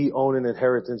 We own an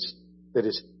inheritance that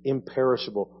is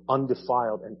imperishable,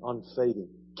 undefiled, and unfading,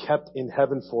 kept in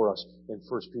heaven for us in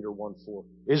 1 Peter 1:4.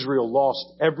 Israel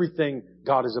lost everything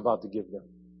God is about to give them.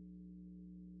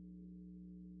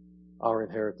 Our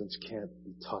inheritance can't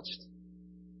be touched.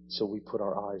 So we put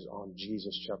our eyes on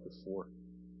Jesus, chapter 4.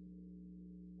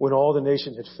 When all the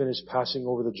nation had finished passing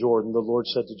over the Jordan, the Lord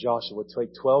said to Joshua,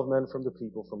 take 12 men from the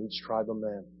people, from each tribe a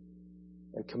man,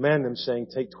 and command them, saying,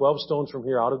 take 12 stones from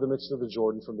here out of the midst of the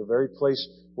Jordan, from the very place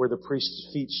where the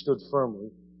priest's feet stood firmly,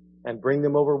 and bring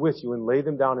them over with you and lay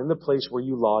them down in the place where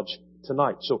you lodge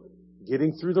tonight. So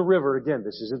getting through the river, again,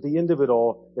 this isn't the end of it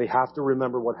all. They have to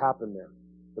remember what happened there.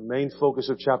 The main focus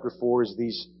of chapter 4 is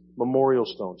these memorial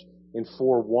stones. In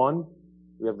 4:1,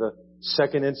 we have the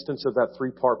second instance of that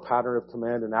three-part pattern of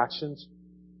command and actions.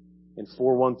 In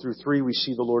 4:1-3, we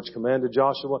see the Lord's command to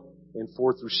Joshua. In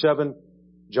 4-7,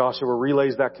 Joshua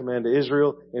relays that command to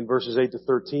Israel. In verses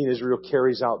 8-13, Israel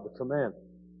carries out the command.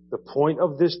 The point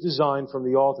of this design from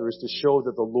the author is to show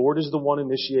that the Lord is the one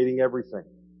initiating everything.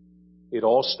 It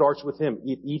all starts with Him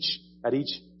at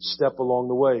each step along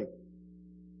the way.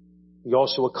 He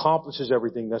also accomplishes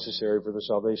everything necessary for the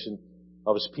salvation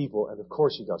of His people, and of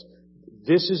course He does.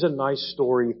 This is a nice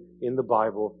story in the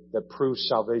Bible that proves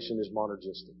salvation is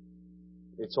monergistic.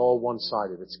 It's all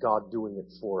one-sided. It's God doing it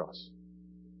for us.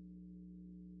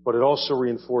 But it also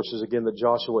reinforces again that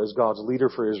Joshua is God's leader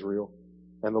for Israel,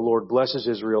 and the Lord blesses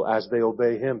Israel as they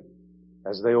obey Him,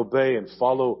 as they obey and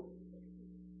follow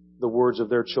the words of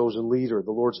their chosen leader.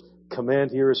 The Lord's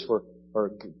command here is for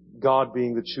God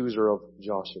being the chooser of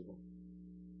Joshua.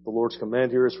 The Lord's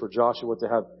command here is for Joshua to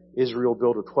have Israel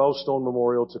build a 12-stone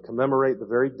memorial to commemorate the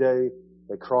very day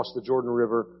they crossed the Jordan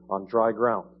River on dry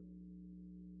ground.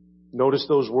 Notice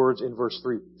those words in verse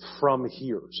 3, from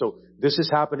here. So this is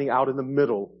happening out in the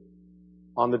middle,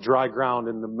 on the dry ground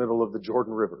in the middle of the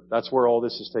Jordan River. That's where all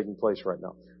this is taking place right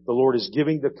now. The Lord is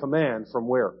giving the command from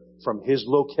where? From His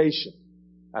location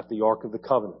at the Ark of the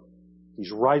Covenant.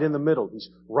 He's right in the middle. He's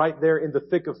right there in the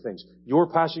thick of things. You're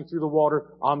passing through the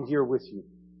water. I'm here with you.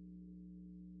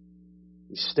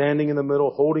 He's standing in the middle,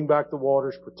 holding back the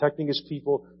waters, protecting His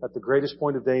people at the greatest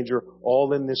point of danger.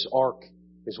 All in this ark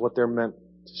is what they're meant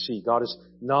to see. God is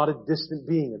not a distant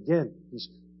being. Again, He's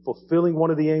fulfilling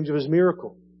one of the aims of His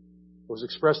miracle. It was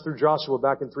expressed through Joshua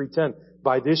back in 3:10.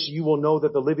 by this you will know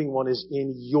that the living one is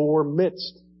in your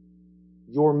midst.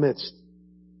 Your midst.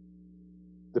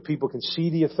 The people can see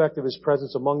the effect of His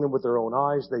presence among them with their own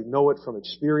eyes. They know it from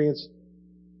experience.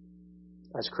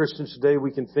 As Christians today,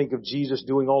 we can think of Jesus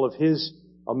doing all of His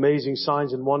amazing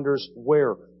signs and wonders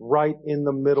where? Right in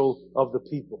the middle of the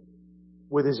people.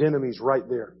 With His enemies right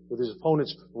there. With His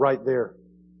opponents right there.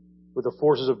 With the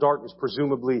forces of darkness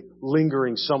presumably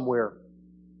lingering somewhere,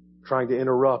 trying to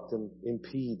interrupt and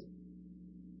impede.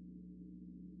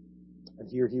 And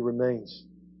here He remains,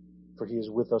 for He is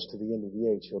with us to the end of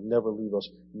the age. He'll never leave us,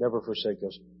 never forsake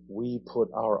us. We put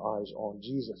our eyes on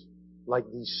Jesus.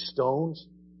 Like these stones.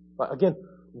 Again,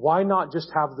 why not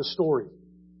just have the story?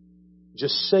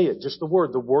 Just say it, just the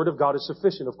word. The Word of God is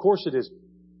sufficient. Of course it is.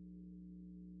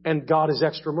 And God is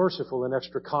extra merciful and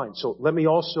extra kind. So let me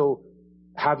also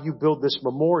have you build this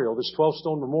memorial, this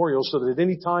 12-stone memorial, so that at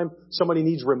any time somebody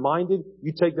needs reminded,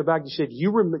 you take the bag, you say, do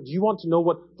you want to know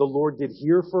what the Lord did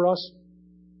here for us?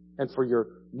 And for your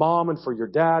mom and for your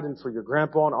dad and for your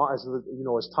grandpa,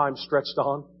 and as time stretched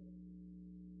on.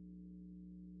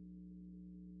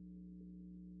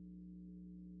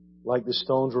 Like the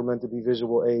stones were meant to be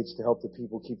visual aids to help the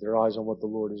people keep their eyes on what the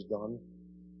Lord has done.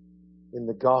 In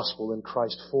the gospel, in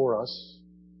Christ for us,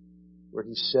 where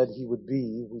He said He would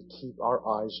be, we keep our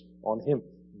eyes on Him.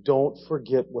 Don't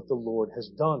forget what the Lord has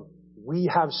done. We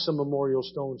have some memorial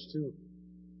stones too.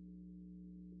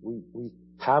 We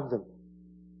have them.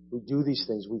 We do these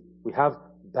things. We have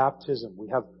baptism. We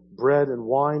have bread and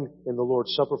wine in the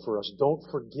Lord's Supper for us. Don't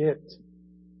forget.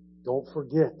 Don't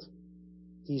forget.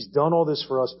 He's done all this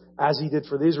for us as He did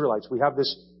for the Israelites. We have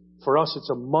this, for us, it's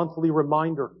a monthly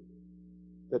reminder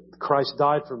that Christ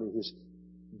died for me. His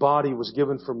body was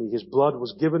given for me. His blood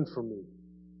was given for me.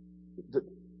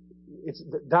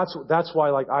 That's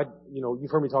why,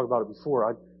 you've heard me talk about it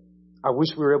before. I wish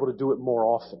we were able to do it more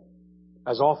often.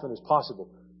 As often as possible.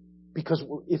 Because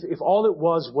if all it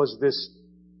was this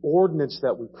ordinance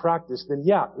that we practice, then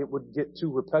yeah, it would get too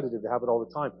repetitive to have it all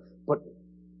the time. But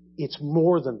it's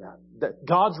more than that. That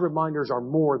God's reminders are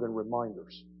more than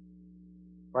reminders.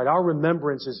 Right? Our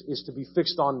remembrance is to be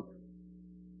fixed on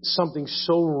something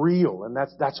so real, and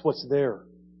that's what's there.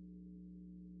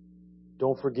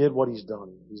 Don't forget what He's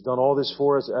done. He's done all this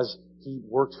for us as He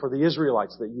worked for the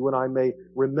Israelites, that you and I may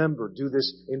remember. Do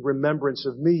this in remembrance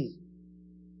of me.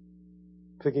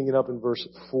 Picking it up in verse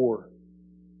 4.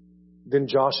 Then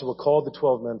Joshua called the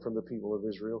 12 men from the people of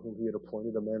Israel, whom he had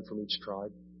appointed, a man from each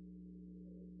tribe.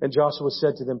 And Joshua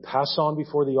said to them, pass on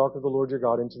before the ark of the Lord your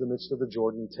God into the midst of the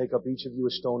Jordan, and take up each of you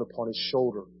a stone upon his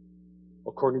shoulder,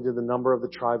 according to the number of the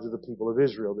tribes of the people of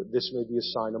Israel, that this may be a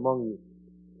sign among you.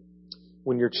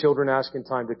 When your children ask in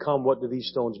time to come, what do these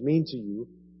stones mean to you?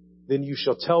 Then you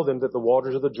shall tell them that the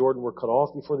waters of the Jordan were cut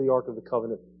off before the ark of the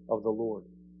covenant of the Lord.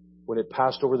 When it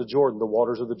passed over the Jordan, the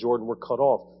waters of the Jordan were cut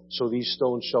off. So these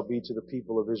stones shall be to the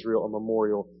people of Israel a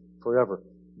memorial forever.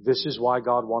 This is why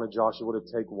God wanted Joshua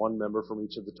to take one member from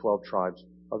each of the 12 tribes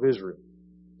of Israel,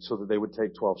 so that they would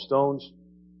take 12 stones.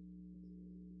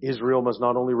 Israel must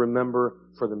not only remember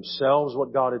for themselves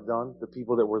what God had done, the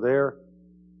people that were there,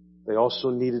 they also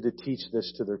needed to teach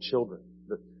this to their children.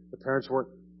 The parents weren't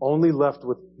only left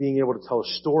with being able to tell a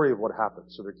story of what happened,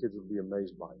 so their kids would be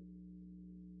amazed by it.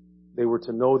 They were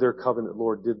to know their covenant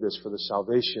Lord did this for the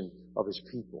salvation of His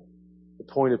people. The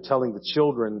point of telling the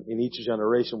children in each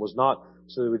generation was not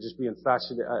so they would just be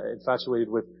infatuated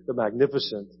with the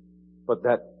magnificent, but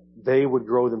that they would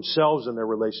grow themselves in their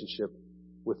relationship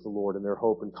with the Lord and their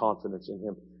hope and confidence in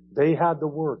Him. They had the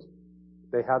Word.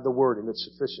 They had the Word, and it's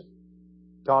sufficient.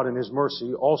 God in His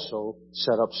mercy also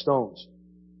set up stones.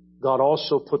 God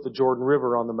also put the Jordan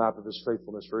River on the map of His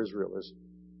faithfulness for Israel, as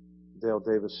Dale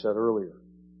Davis said earlier.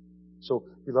 So,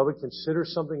 beloved, consider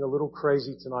something a little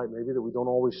crazy tonight, maybe, that we don't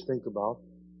always think about.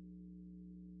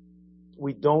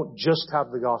 We don't just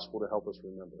have the gospel to help us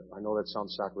remember it. I know that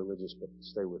sounds sacrilegious, but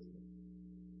stay with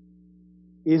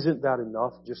me. Isn't that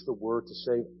enough, just the word to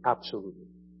save? Absolutely.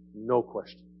 No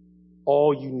question.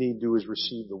 All you need to do is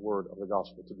receive the word of the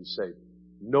gospel to be saved.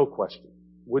 No question.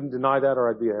 Wouldn't deny that, or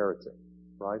I'd be a heretic,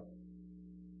 right?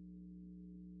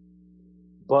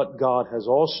 But God has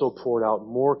also poured out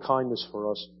more kindness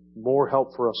for us, more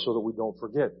help for us, so that we don't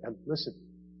forget. And listen,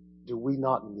 do we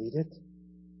not need it?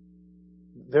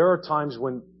 There are times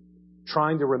when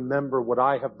trying to remember what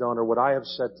I have done or what I have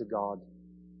said to God,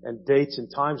 and dates and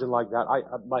times and like that,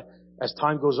 as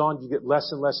time goes on, you get less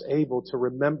and less able to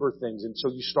remember things, and so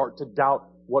you start to doubt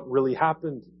what really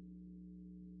happened.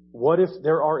 What if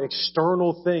there are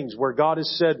external things where God has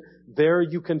said, there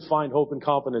you can find hope and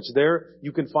confidence, there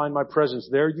you can find my presence,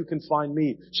 there you can find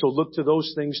me, so look to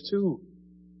those things too.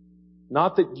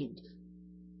 Not that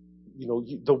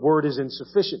the Word is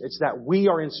insufficient. It's that we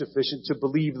are insufficient to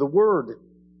believe the Word.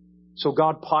 So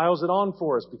God piles it on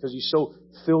for us because He's so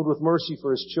filled with mercy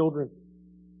for His children.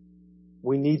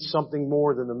 We need something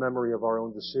more than the memory of our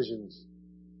own decisions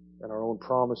and our own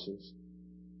promises.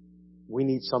 We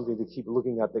need something to keep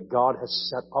looking at that God has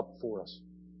set up for us.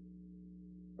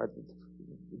 Right?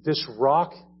 This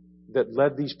rock that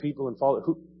led these people and followed,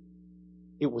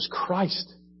 it was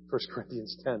Christ. 1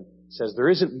 Corinthians 10 says there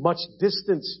isn't much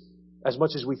distance as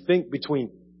much as we think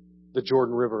between the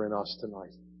Jordan River and us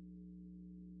tonight.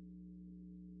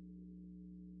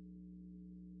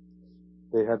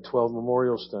 They had 12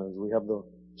 memorial stones. We have the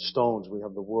stones. We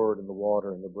have the Word and the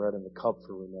water and the bread and the cup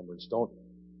for remembrance. Don't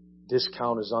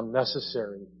discount as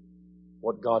unnecessary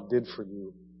what God did for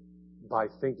you by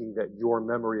thinking that your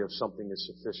memory of something is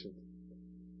sufficient.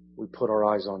 We put our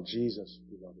eyes on Jesus,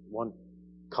 beloved. One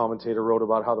commentator wrote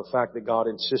about how the fact that God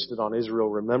insisted on Israel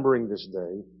remembering this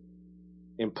day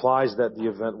implies that the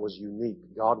event was unique.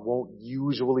 God won't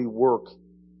usually work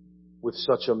with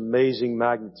such amazing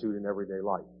magnitude in everyday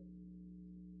life.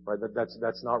 Right?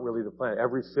 That's not really the plan.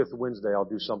 Every fifth Wednesday I'll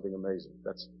do something amazing.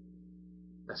 That's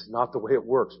not the way it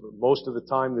works. But most of the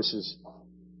time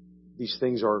these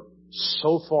things are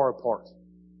so far apart.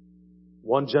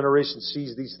 One generation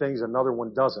sees these things, another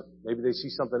one doesn't. Maybe they see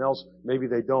something else, maybe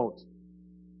they don't.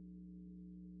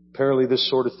 Apparently this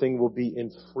sort of thing will be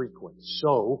infrequent.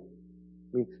 So,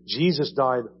 Jesus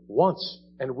died once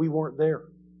and we weren't there.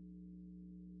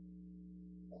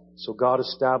 So God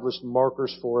established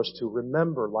markers for us to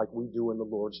remember like we do in the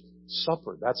Lord's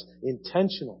Supper. That's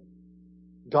intentional.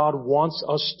 God wants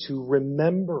us to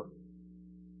remember.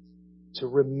 To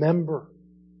remember.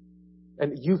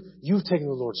 And you've taken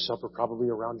the Lord's Supper probably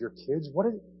around your kids. What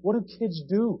do kids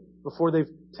do before they've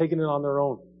taken it on their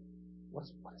own? What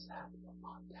is that?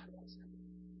 Mom, Dad, what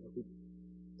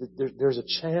is that? There's a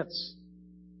chance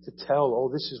to tell, oh,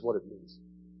 this is what it means.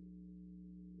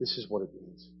 This is what it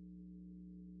means.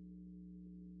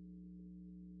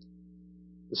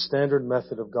 The standard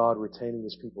method of God retaining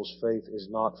His people's faith is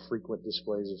not frequent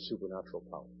displays of supernatural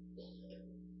power.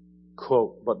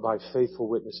 Quote, but by faithful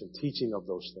witness and teaching of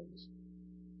those things,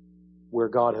 where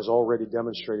God has already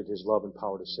demonstrated His love and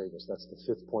power to save us. That's the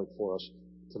fifth point for us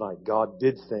tonight. God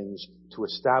did things to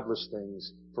establish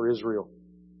things for Israel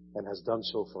and has done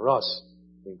so for us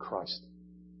in Christ.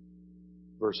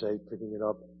 Verse 8, picking it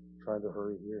up, trying to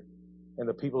hurry here. And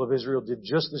the people of Israel did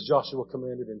just as Joshua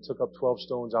commanded and took up 12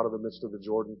 stones out of the midst of the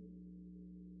Jordan,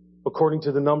 according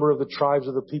to the number of the tribes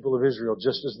of the people of Israel,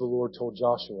 just as the Lord told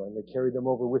Joshua. And they carried them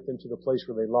over with them to the place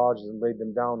where they lodged and laid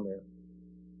them down there.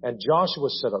 And Joshua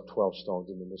set up 12 stones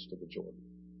in the midst of the Jordan,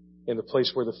 in the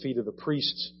place where the feet of the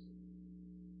priests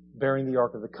bearing the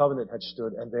Ark of the Covenant had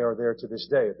stood, and they are there to this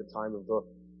day at the time of the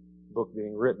book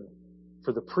being written.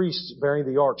 For the priests bearing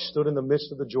the ark stood in the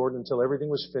midst of the Jordan until everything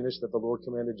was finished that the Lord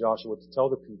commanded Joshua to tell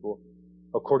the people,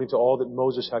 according to all that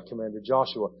Moses had commanded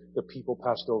Joshua. The people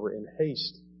passed over in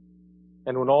haste.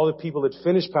 And when all the people had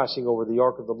finished passing over, the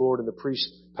ark of the Lord and the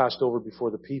priests passed over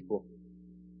before the people.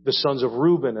 The sons of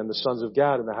Reuben and the sons of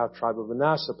Gad and the half-tribe of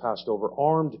Manasseh passed over,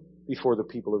 armed before the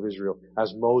people of Israel,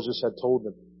 as Moses had told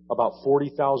them. About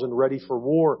 40,000 ready for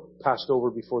war passed over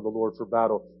before the Lord for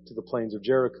battle to the plains of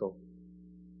Jericho.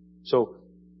 So,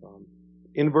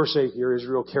 in verse 8 here,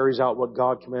 Israel carries out what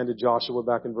God commanded Joshua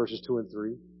back in verses 2 and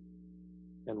 3,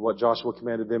 and what Joshua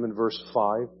commanded them in verse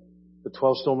 5. The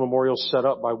 12 stone memorials set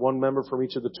up by one member from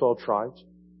each of the 12 tribes.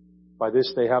 By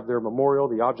this they have their memorial,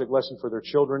 the object lesson for their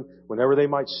children. Whenever they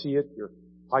might see it, you're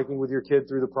hiking with your kid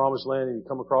through the promised land and you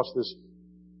come across this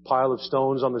pile of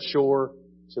stones on the shore.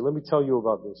 Say, let me tell you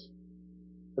about this.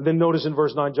 And then notice in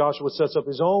verse 9, Joshua sets up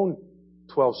his own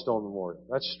 12 stone memorial.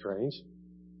 That's strange.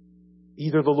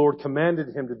 Either the Lord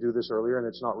commanded him to do this earlier and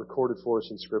it's not recorded for us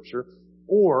in Scripture,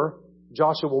 or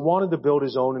Joshua wanted to build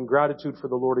his own in gratitude for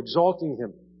the Lord exalting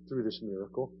him through this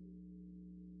miracle.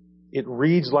 It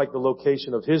reads like the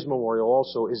location of his memorial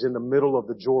also is in the middle of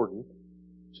the Jordan.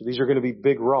 So these are going to be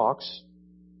big rocks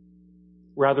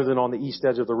rather than on the east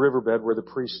edge of the riverbed where the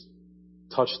priests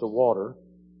touch the water.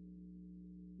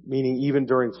 Meaning even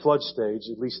during flood stage,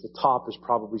 at least the top is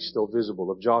probably still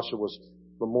visible of Joshua's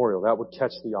memorial. That would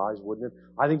catch the eyes, wouldn't it?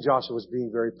 I think Joshua was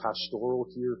being very pastoral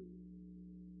here.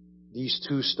 These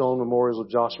two stone memorials of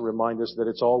Joshua remind us that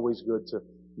it's always good to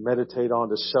meditate on,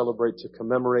 to celebrate, to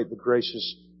commemorate the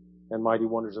gracious and mighty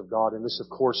wonders of God. And this,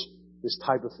 of course, this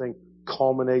type of thing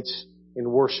culminates in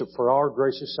worship for our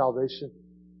gracious salvation.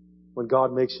 When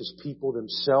God makes His people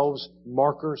themselves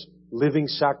markers, living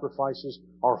sacrifices,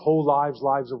 our whole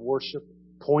lives of worship,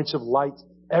 points of light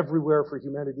everywhere for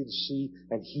humanity to see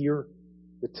and hear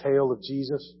the tale of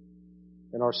Jesus.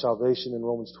 in our salvation in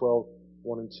Romans 12,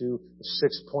 1 and 2. The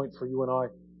sixth point for you and I.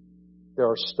 There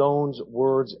are stones,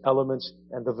 words, elements,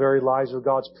 and the very lives of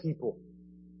God's people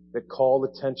that call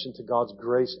attention to God's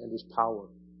grace and His power,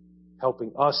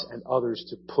 helping us and others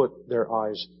to put their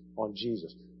eyes on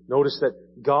Jesus. Notice that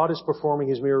God is performing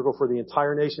His miracle for the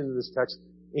entire nation in this text,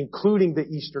 including the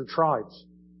eastern tribes.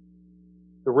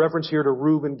 The reference here to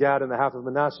Reuben, Gad, and the half of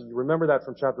Manasseh, you remember that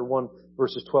from chapter 1,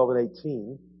 verses 12 and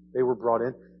 18. They were brought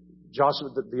in. Joshua,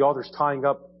 the author's tying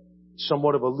up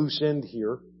somewhat of a loose end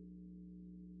here.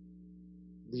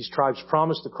 These tribes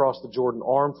promised to cross the Jordan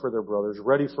armed for their brothers,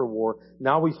 ready for war.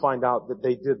 Now we find out that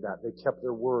they did that. They kept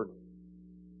their word,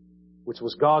 which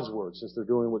was God's word, since they're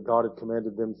doing what God had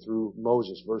commanded them through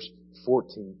Moses. Verse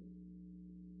 14.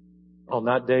 On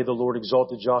that day the Lord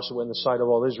exalted Joshua in the sight of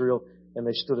all Israel, and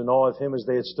they stood in awe of him as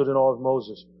they had stood in awe of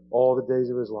Moses all the days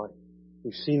of his life.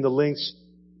 We've seen the lengths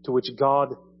to which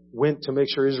God went to make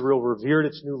sure Israel revered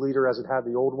its new leader as it had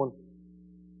the old one.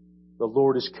 The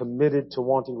Lord is committed to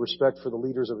wanting respect for the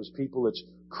leaders of His people. It's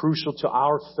crucial to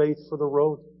our faith for the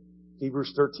road.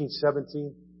 Hebrews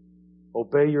 13:17.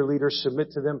 Obey your leaders, submit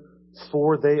to them,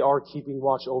 for they are keeping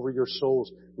watch over your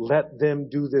souls. Let them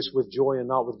do this with joy and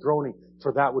not with groaning,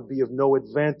 for that would be of no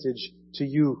advantage to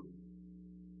you.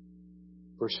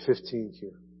 Verse 15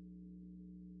 here.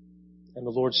 And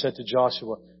the Lord said to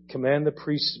Joshua, command the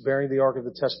priests bearing the ark of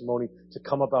the testimony to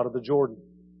come up out of the Jordan.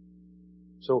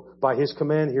 So by His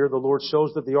command here, the Lord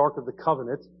shows that the Ark of the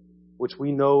Covenant, which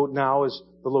we know now as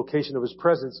the location of His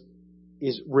presence,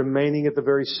 is remaining at the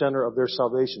very center of their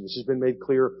salvation. This has been made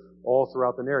clear all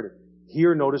throughout the narrative.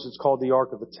 Here, notice it's called the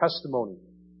Ark of the Testimony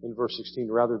in verse 16,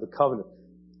 rather the covenant.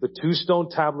 The 2 stone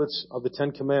tablets of the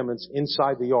 10 Commandments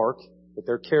inside the Ark that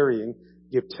they're carrying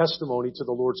give testimony to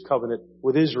the Lord's covenant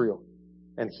with Israel.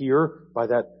 And here, by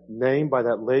that name, by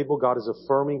that label, God is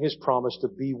affirming His promise to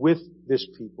be with this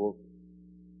people.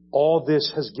 All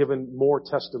this has given more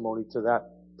testimony to that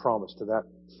promise, to that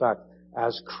fact,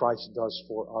 as Christ does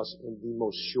for us in the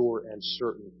most sure and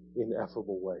certain,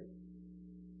 ineffable way.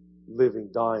 Living,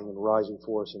 dying, and rising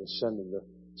for us and ascending. The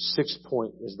sixth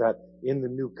point is that in the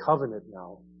new covenant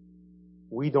now,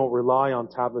 we don't rely on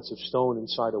tablets of stone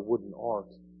inside a wooden ark.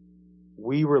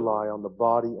 We rely on the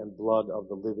body and blood of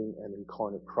the living and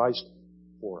incarnate Christ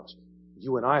for us.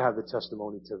 You and I have the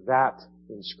testimony to that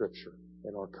in Scripture.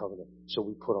 In our covenant. So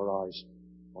we put our eyes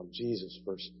on Jesus,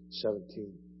 verse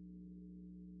 17.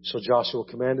 So Joshua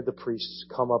commanded the priests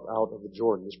to come up out of the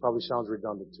Jordan. This probably sounds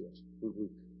redundant to us.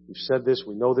 We've said this,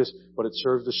 we know this, but it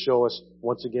serves to show us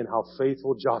once again how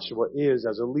faithful Joshua is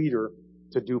as a leader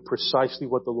to do precisely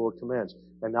what the Lord commands.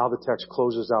 And now the text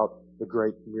closes out the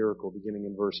great miracle beginning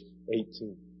in verse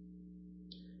 18.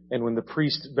 And when the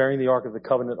priest bearing the Ark of the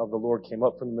Covenant of the Lord came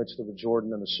up from the midst of the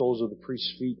Jordan, and the soles of the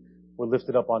priest's feet were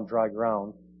lifted up on dry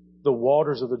ground, the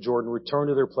waters of the Jordan returned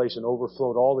to their place and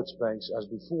overflowed all its banks as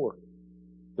before.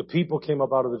 The people came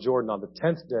up out of the Jordan on the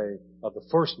 10th day of the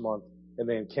first month, and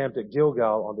they encamped at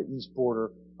Gilgal on the east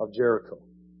border of Jericho.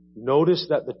 Notice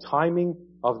that the timing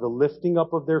of the lifting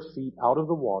up of their feet out of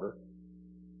the water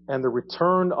and the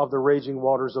return of the raging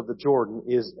waters of the Jordan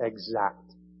is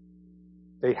exact.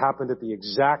 They happened at the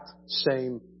exact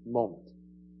same moment.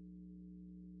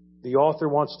 The author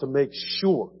wants to make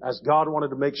sure, as God wanted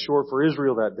to make sure for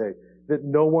Israel that day, that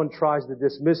no one tries to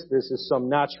dismiss this as some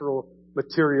natural,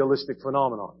 materialistic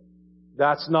phenomenon.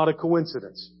 That's not a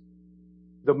coincidence.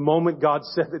 The moment God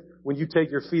said that when you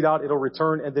take your feet out, it'll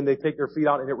return, and then they take their feet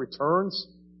out and it returns,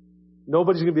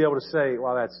 nobody's going to be able to say,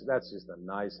 well, that's just a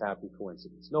nice, happy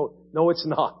coincidence. No, it's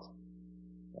not.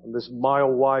 And this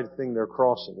mile-wide thing they're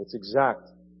crossing, it's exact.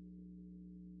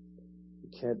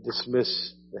 You can't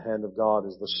dismiss the hand of God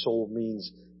as the sole means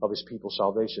of His people's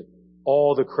salvation.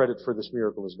 All the credit for this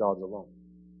miracle is God's alone.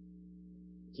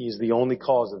 He is the only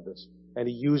cause of this. And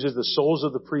He uses the soles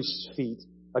of the priest's feet,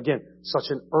 again, such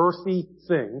an earthy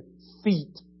thing,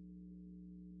 feet,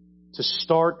 to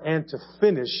start and to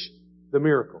finish the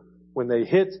miracle. When they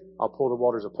hit, I'll pull the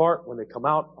waters apart. When they come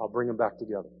out, I'll bring them back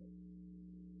together.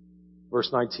 Verse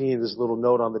 19, this little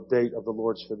note on the date of the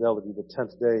Lord's fidelity, the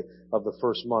 10th day of the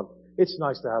first month. It's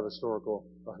nice to have a historical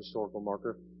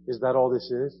marker. Is that all this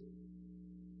is?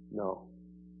 No.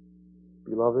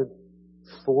 Beloved,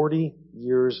 40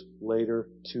 years later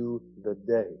to the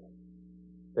day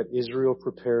that Israel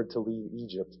prepared to leave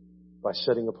Egypt by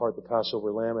setting apart the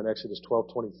Passover lamb in Exodus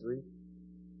 12:23,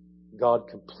 God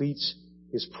completes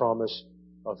His promise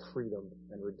of freedom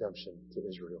and redemption to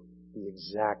Israel. The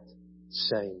exact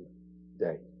same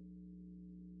day.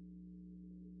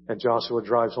 And Joshua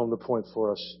drives home the point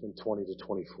for us in 20 to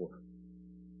 24.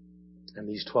 And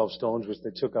these 12 stones which they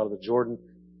took out of the Jordan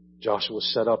Joshua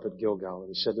set up at Gilgal, and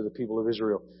he said to the people of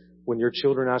Israel, when your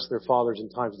children ask their fathers in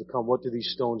times to come, what do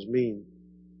these stones mean?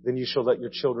 Then you shall let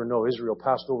your children know Israel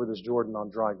passed over this Jordan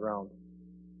on dry ground.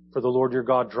 For the Lord your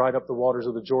God dried up the waters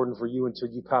of the Jordan for you until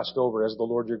you passed over, as the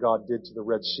Lord your God did to the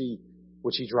Red Sea,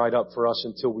 which he dried up for us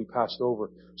until we passed over,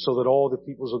 so that all the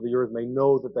peoples of the earth may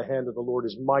know that the hand of the Lord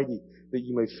is mighty, that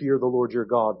you may fear the Lord your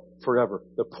God forever.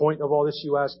 The point of all this,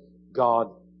 you ask,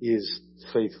 God is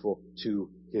faithful to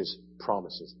his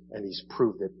promises, and he's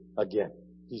proved it again.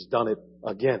 He's done it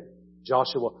again.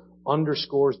 Joshua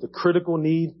underscores the critical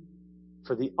need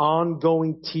for the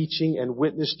ongoing teaching and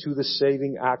witness to the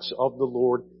saving acts of the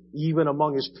Lord, even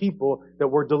among his people that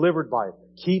were delivered by it.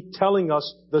 Keep telling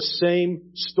us the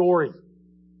same story.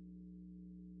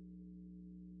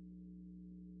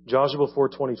 Joshua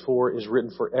 4:24 is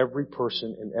written for every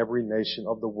person in every nation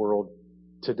of the world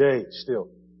today still.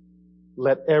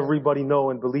 Let everybody know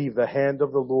and believe the hand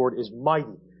of the Lord is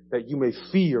mighty, that you may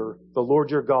fear the Lord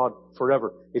your God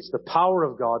forever. It's the power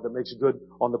of God that makes good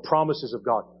on the promises of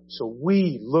God. So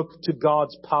we look to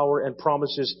God's power and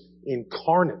promises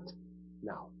incarnate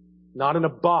now. Not in a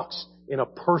box, in a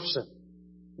person.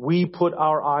 We put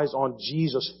our eyes on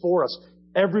Jesus for us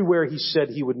everywhere he said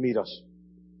he would meet us,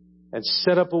 and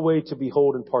set up a way to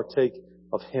behold and partake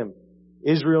of him.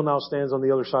 Israel now stands on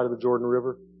the other side of the Jordan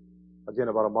River. Again,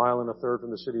 about 1.3 miles from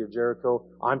the city of Jericho.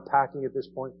 I'm packing at this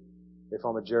point. If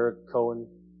I'm a Jerichoan,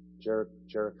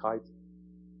 Jerichite,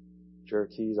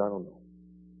 Cherokees, I don't know.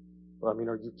 But I mean,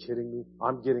 are you kidding me?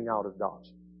 I'm getting out of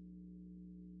Dodge.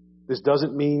 This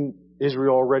doesn't mean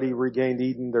Israel already regained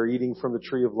Eden. They're eating from the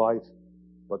tree of life.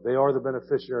 But they are the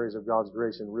beneficiaries of God's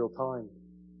grace in real time.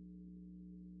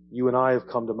 You and I have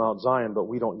come to Mount Zion, but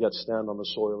we don't yet stand on the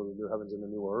soil of the new heavens and the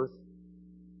new earth,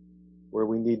 where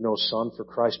we need no sun, for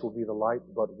Christ will be the light,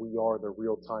 but we are the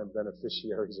real-time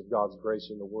beneficiaries of God's grace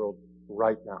in the world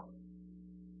right now.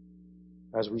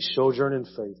 As we sojourn in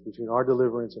faith between our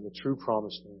deliverance and the true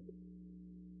promised land,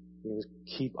 we must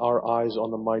keep our eyes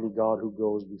on the mighty God who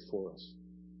goes before us.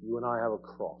 You and I have a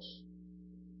cross.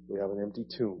 We have an empty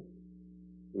tomb.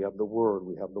 We have the Word.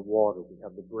 We have the water. We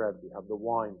have the bread. We have the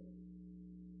wine.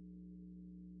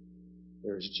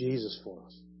 There is Jesus for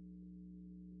us.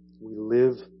 We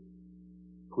live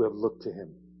who have looked to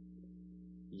him.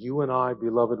 You and I,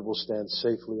 beloved, will stand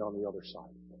safely on the other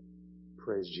side.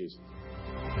 Praise Jesus.